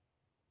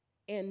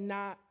and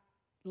not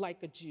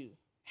like a Jew,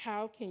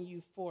 how can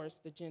you force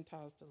the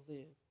Gentiles to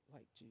live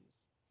like Jews?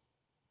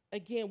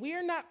 Again, we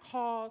are not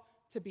called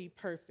to be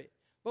perfect,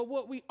 but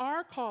what we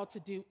are called to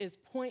do is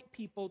point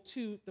people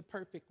to the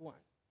perfect one.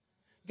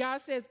 God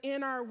says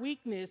in our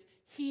weakness,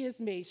 he is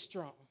made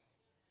strong,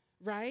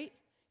 right?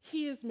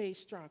 He is made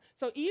strong.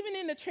 So even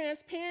in the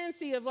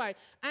transparency of like,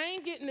 I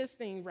ain't getting this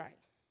thing right,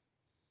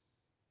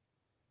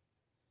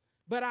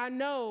 but I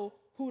know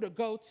who to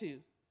go to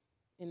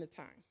in the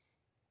time.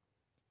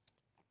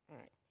 All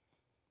right.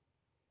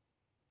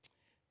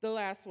 The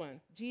last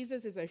one,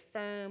 Jesus is a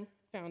firm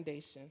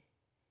foundation.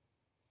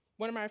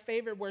 One of my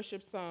favorite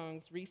worship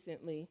songs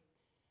recently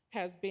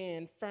has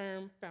been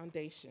Firm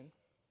Foundation.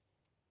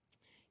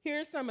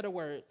 Here are some of the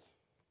words.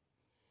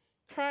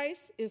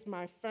 Christ is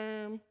my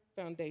firm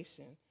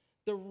foundation,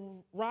 the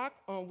rock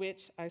on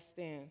which I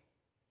stand.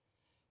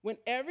 When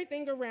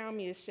everything around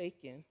me is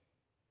shaken,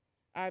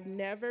 I've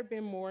never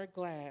been more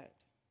glad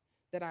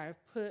that I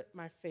have put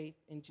my faith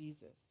in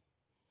Jesus,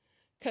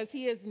 because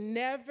he has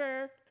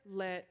never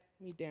let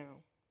me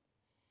down.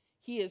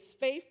 He is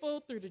faithful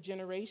through the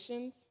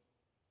generations,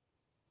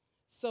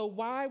 so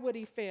why would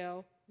he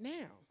fail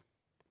now?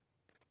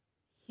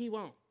 He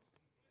won't.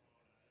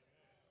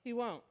 He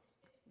won't,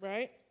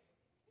 right?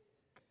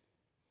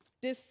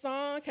 This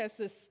song has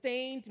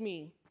sustained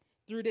me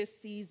through this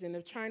season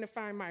of trying to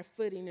find my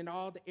footing in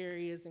all the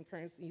areas and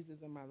current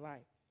seasons of my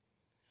life.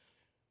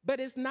 But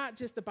it's not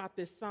just about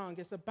this song.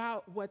 It's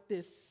about what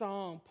this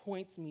song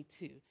points me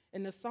to.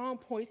 And the song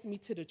points me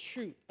to the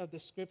truth of the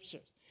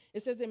scriptures.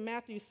 It says in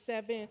Matthew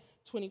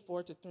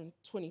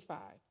 7:24-25,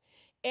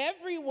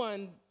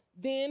 everyone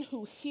then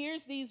who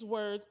hears these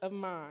words of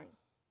mine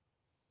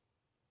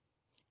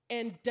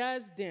and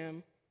does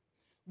them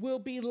will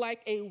be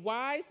like a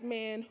wise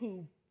man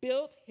who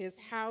built his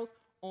house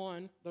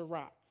on the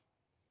rock.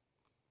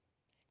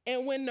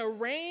 And when the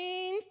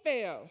rain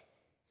fell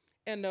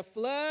and the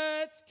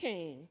floods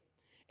came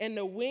and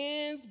the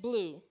winds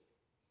blew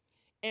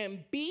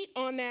and beat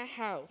on that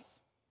house,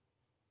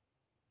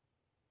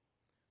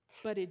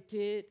 but it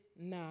did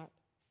not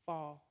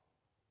fall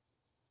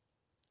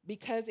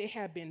because it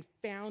had been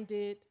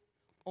founded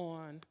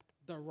on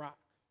the rock.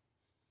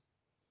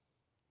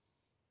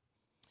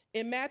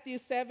 In Matthew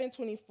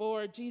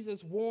 7:24,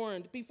 Jesus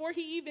warned before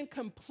he even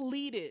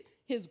completed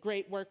his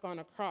great work on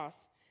a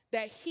cross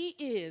that he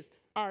is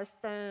our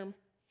firm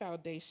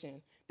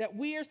foundation, that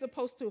we are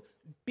supposed to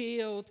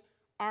build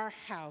our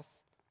house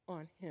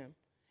on him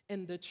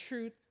and the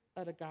truth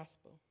of the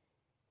gospel.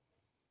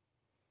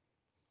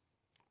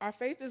 Our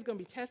faith is going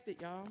to be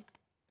tested, y'all.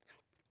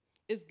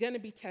 It's going to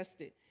be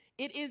tested.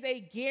 It is a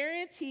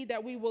guarantee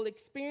that we will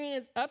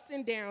experience ups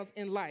and downs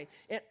in life.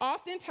 And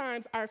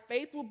oftentimes, our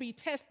faith will be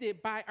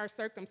tested by our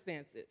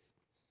circumstances.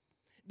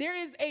 There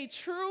is a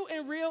true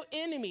and real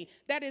enemy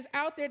that is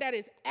out there that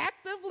is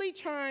actively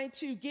trying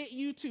to get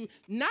you to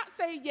not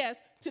say yes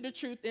to the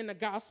truth in the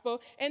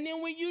gospel. And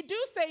then when you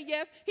do say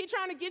yes, he's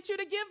trying to get you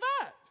to give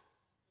up.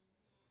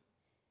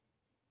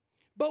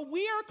 But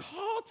we are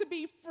called to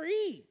be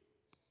free.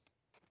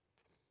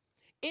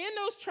 In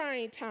those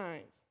trying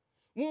times,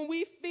 when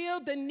we feel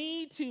the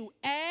need to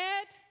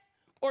add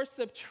or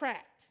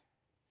subtract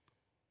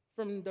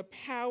from the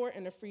power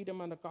and the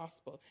freedom of the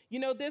gospel. You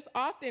know, this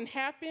often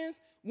happens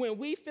when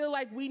we feel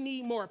like we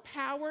need more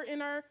power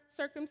in our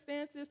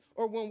circumstances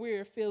or when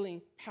we're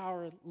feeling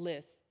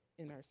powerless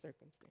in our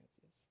circumstances.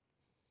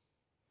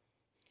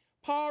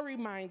 Paul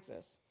reminds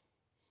us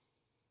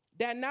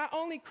that not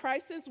only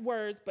Christ's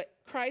words,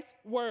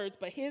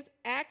 but his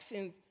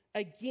actions,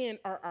 again,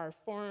 are our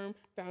firm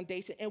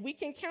foundation. And we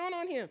can count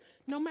on him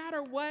no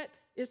matter what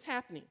is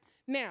happening.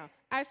 Now,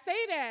 I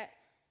say that,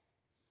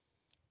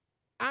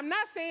 I'm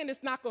not saying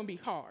it's not going to be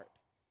hard.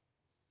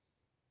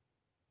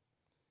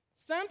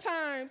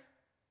 Sometimes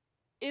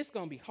it's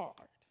going to be hard.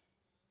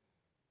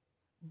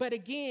 But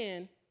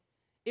again,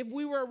 if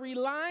we were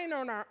relying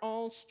on our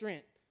own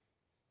strength,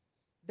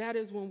 that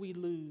is when we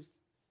lose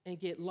and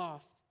get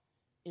lost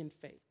in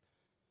faith.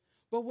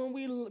 But when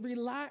we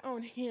rely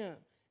on him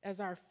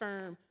as our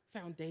firm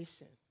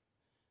foundation,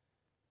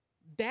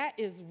 that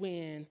is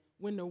when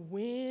the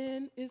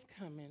wind is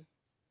coming,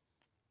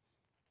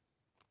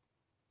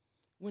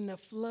 when the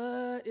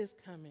flood is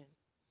coming,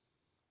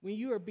 when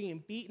you are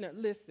being beaten up.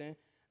 Listen,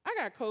 I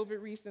got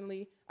COVID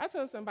recently. I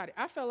told somebody,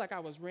 I felt like I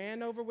was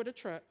ran over with a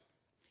truck,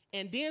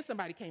 and then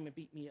somebody came and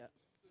beat me up.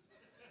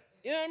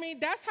 You know what I mean?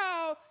 That's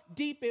how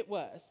deep it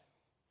was.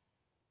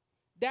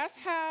 That's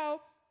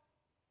how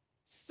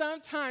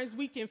sometimes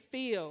we can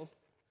feel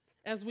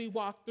as we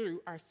walk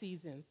through our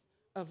seasons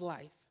of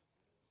life.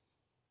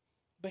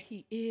 But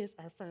he is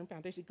our firm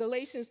foundation.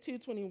 Galatians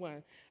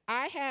 2:21,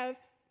 I have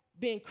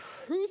been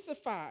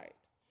crucified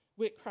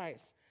with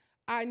Christ.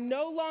 I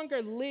no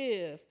longer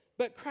live,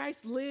 but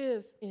Christ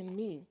lives in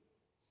me.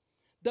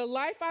 The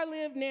life I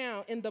live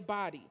now in the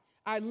body,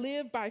 I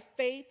live by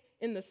faith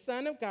in the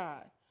Son of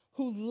God,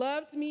 who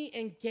loved me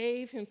and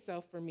gave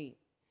himself for me.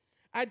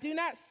 I do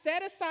not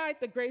set aside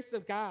the grace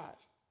of God.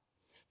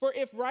 For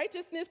if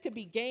righteousness could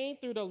be gained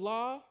through the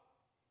law,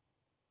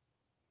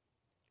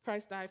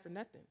 Christ died for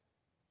nothing.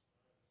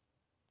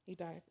 He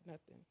died for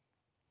nothing.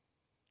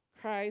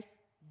 Christ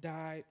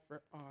died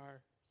for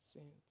our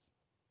sins.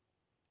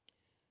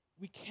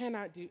 We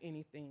cannot do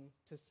anything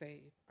to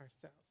save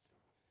ourselves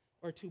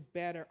or to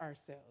better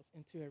ourselves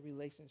into a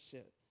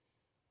relationship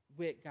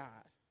with God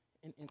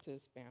and into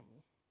his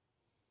family.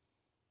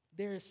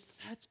 There is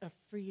such a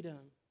freedom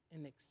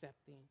in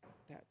accepting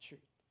that truth.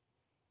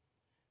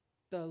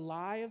 The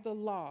lie of the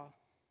law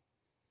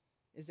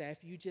is that if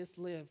you just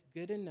live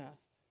good enough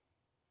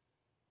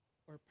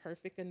or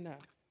perfect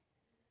enough,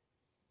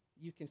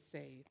 you can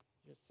save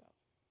yourself.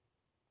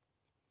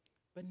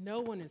 But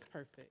no one is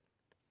perfect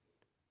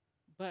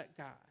but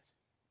God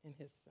and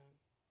his Son.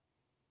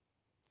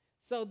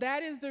 So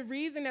that is the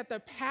reason that the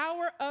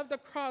power of the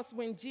cross,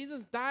 when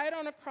Jesus died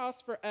on the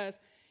cross for us,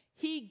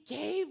 he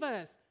gave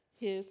us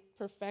his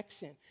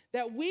perfection,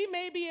 that we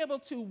may be able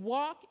to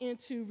walk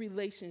into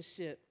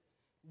relationship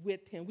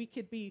with him. We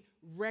could be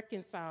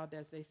reconciled,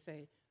 as they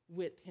say,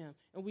 with him,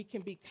 and we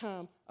can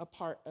become a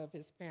part of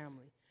his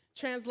family.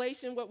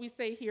 Translation, what we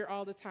say here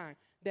all the time,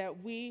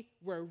 that we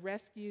were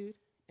rescued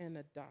and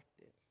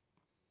adopted.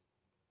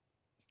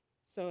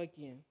 So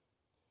again,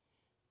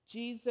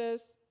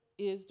 Jesus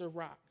is the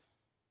rock.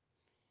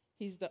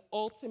 He's the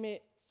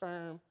ultimate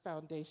firm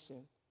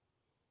foundation.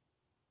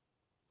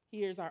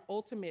 He is our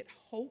ultimate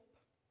hope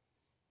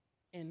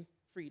and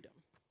freedom.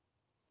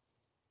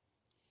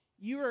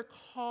 You are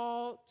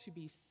called to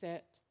be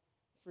set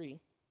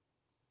free.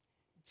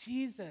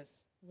 Jesus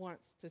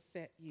wants to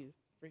set you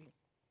free.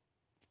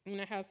 I'm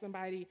going to have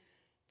somebody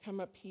come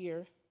up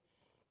here.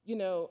 You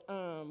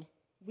know,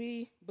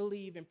 we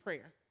believe in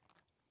prayer.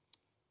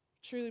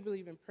 Truly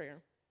believe in prayer.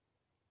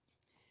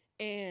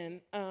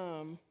 And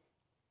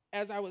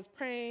as I was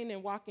praying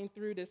and walking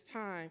through this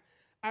time,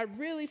 I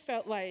really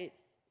felt like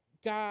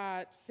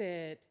God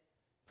said,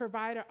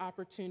 provide an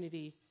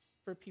opportunity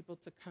for people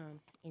to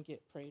come and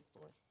get prayed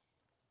for.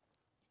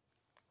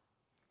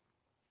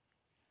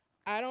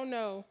 I don't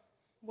know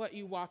what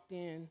you walked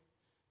in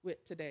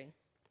with today.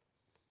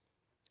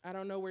 I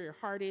don't know where your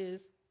heart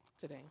is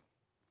today.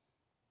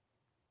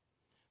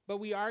 But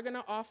we are going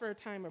to offer a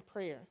time of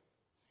prayer.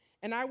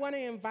 And I want to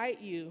invite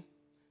you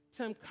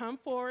to come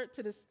forward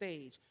to the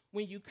stage.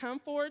 When you come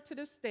forward to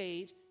the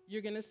stage,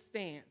 you're going to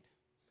stand.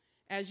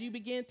 As you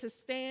begin to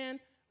stand,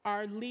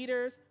 our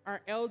leaders,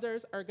 our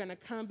elders are going to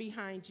come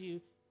behind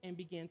you and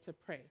begin to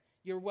pray.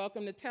 You're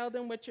welcome to tell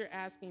them what you're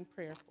asking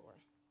prayer for.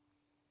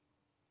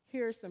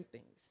 Here are some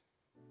things.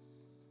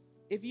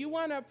 If you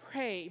want to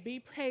pray, be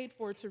prayed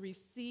for to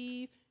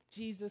receive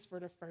Jesus for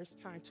the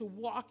first time, to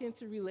walk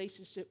into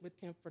relationship with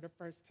him for the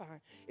first time.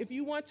 If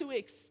you want to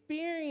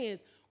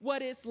experience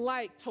what it's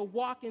like to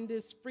walk in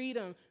this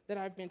freedom that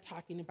I've been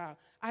talking about,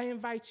 I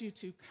invite you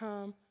to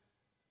come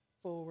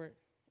forward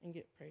and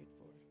get prayed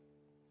for.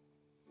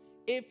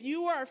 If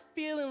you are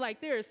feeling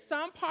like there is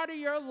some part of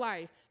your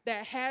life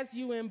that has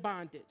you in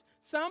bondage,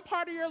 some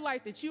part of your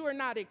life that you are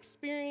not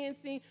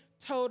experiencing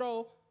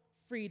total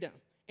freedom,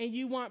 and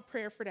you want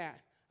prayer for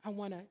that, I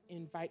want to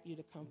invite you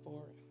to come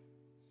forward.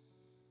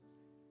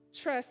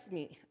 Trust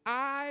me,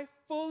 I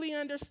fully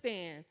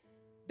understand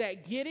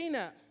that getting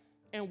up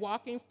and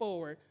walking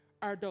forward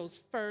are those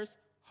first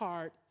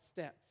hard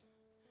steps.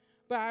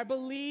 But I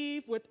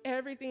believe with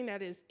everything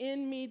that is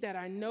in me that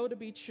I know to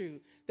be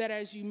true, that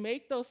as you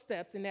make those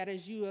steps and that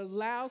as you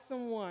allow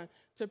someone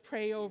to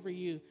pray over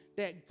you,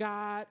 that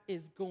God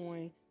is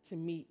going to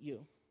meet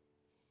you.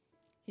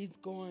 He's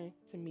going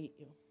to meet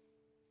you.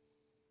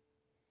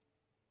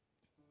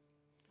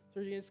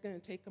 So we're just going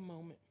to take a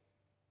moment.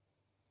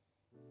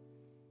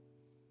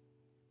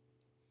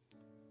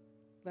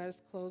 Let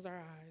us close our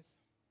eyes.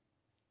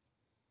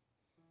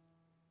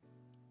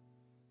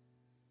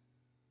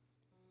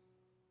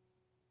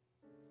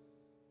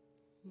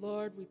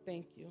 Lord, we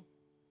thank you.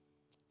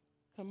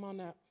 Come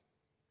on up.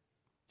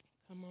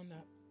 Come on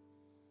up.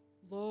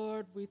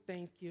 Lord, we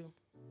thank you.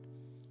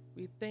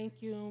 We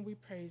thank you and we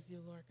praise you,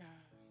 Lord God.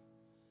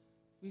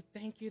 We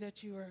thank you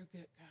that you are a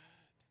good God.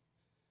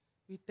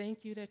 We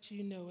thank you that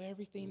you know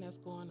everything that's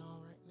going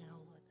on right now,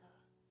 Lord God.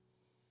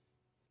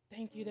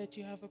 Thank you that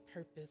you have a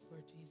purpose,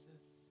 Lord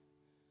Jesus.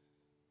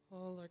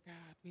 Oh, Lord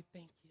God, we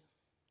thank you.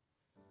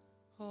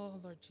 Oh,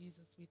 Lord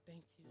Jesus, we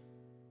thank you.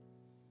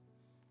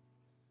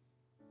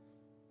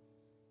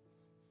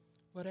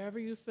 Whatever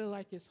you feel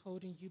like is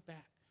holding you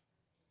back,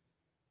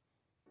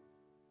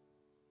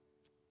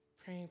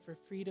 praying for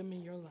freedom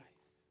in your life.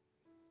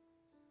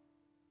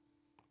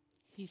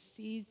 He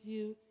sees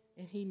you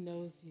and he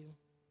knows you.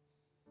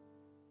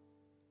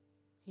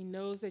 He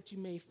knows that you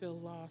may feel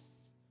lost.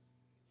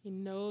 He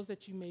knows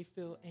that you may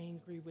feel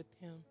angry with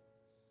him.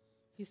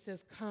 He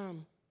says,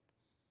 come,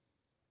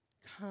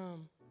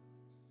 come,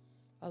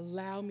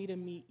 allow me to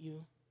meet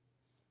you.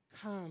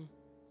 Come.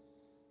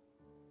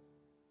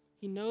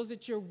 He knows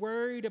that you're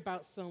worried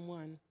about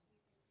someone.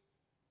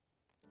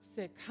 He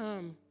said,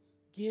 come,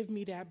 give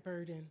me that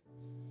burden.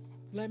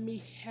 Let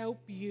me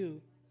help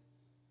you.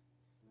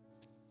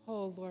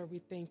 Oh, Lord, we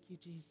thank you,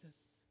 Jesus.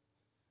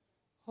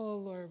 Oh,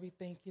 Lord, we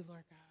thank you,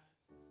 Lord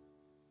God.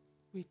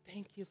 We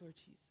thank you, Lord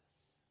Jesus.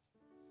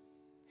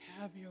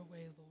 Have your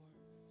way, Lord.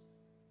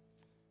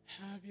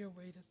 Have your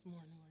way this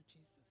morning, Lord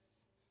Jesus.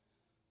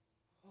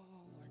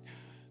 Oh, Lord God.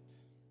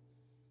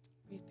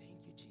 We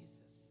thank you, Jesus.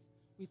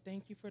 We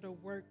thank you for the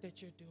work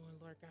that you're doing,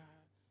 Lord God.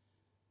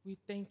 We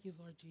thank you,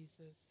 Lord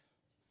Jesus,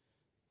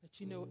 that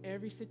you know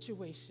every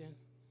situation,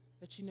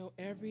 that you know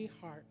every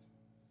heart.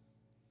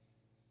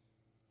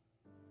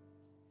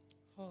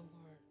 Oh,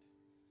 Lord,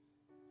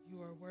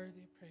 you are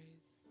worthy of praise.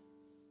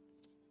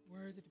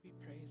 Worthy to be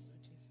praised,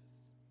 Lord Jesus.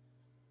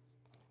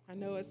 I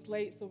know it's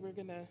late, so we're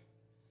going to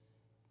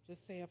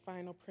just say a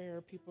final prayer.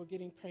 People are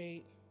getting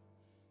prayed.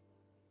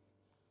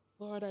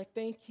 Lord, I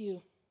thank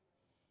you.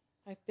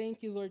 I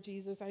thank you, Lord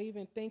Jesus. I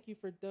even thank you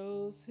for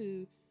those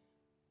who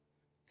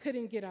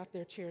couldn't get out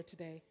their chair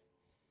today.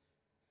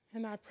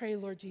 And I pray,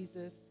 Lord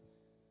Jesus,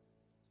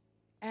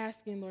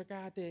 asking, Lord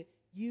God, that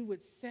you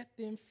would set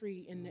them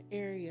free in the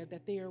area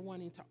that they are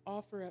wanting to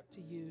offer up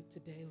to you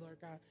today, Lord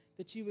God.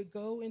 That you would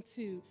go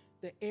into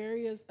the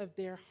areas of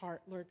their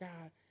heart, Lord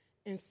God,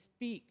 and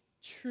speak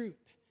truth,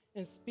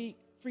 and speak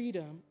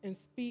freedom, and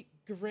speak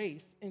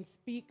grace, and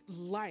speak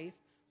life,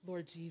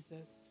 Lord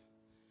Jesus.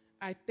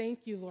 I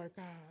thank you, Lord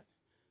God,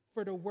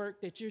 for the work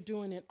that you're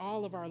doing in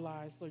all of our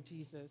lives, Lord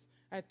Jesus.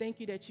 I thank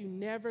you that you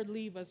never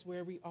leave us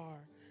where we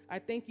are. I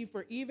thank you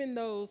for even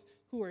those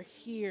who are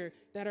here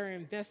that are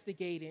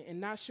investigating and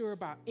not sure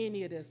about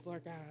any of this,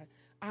 Lord God.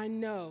 I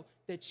know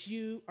that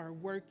you are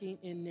working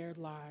in their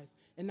lives.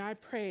 And I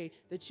pray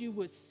that you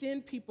would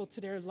send people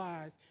to their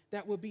lives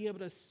that will be able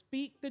to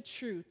speak the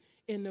truth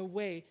in a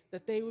way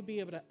that they would be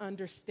able to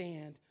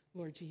understand,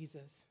 Lord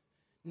Jesus.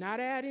 Not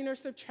adding or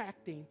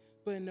subtracting,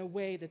 but in a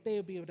way that they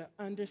will be able to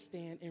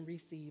understand and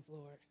receive,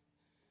 Lord.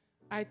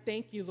 I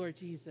thank you, Lord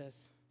Jesus,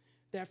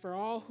 that for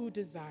all who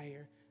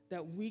desire,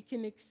 that we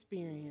can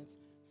experience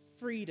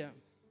freedom,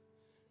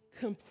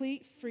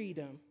 complete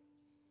freedom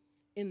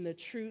in the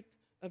truth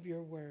of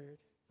your word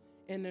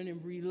and in a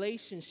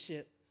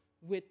relationship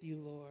with you,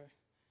 Lord.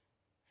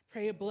 I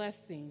pray a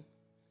blessing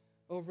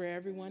over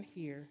everyone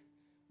here.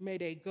 May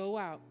they go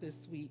out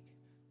this week,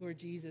 Lord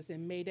Jesus,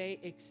 and may they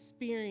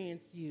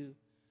experience you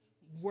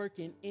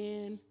working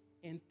in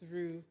and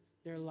through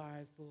their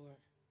lives, Lord.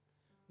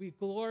 We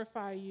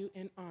glorify you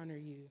and honor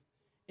you.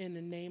 In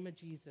the name of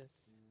Jesus,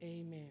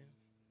 amen.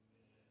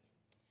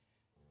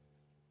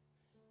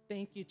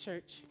 Thank you,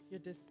 church.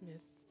 You're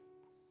dismissed.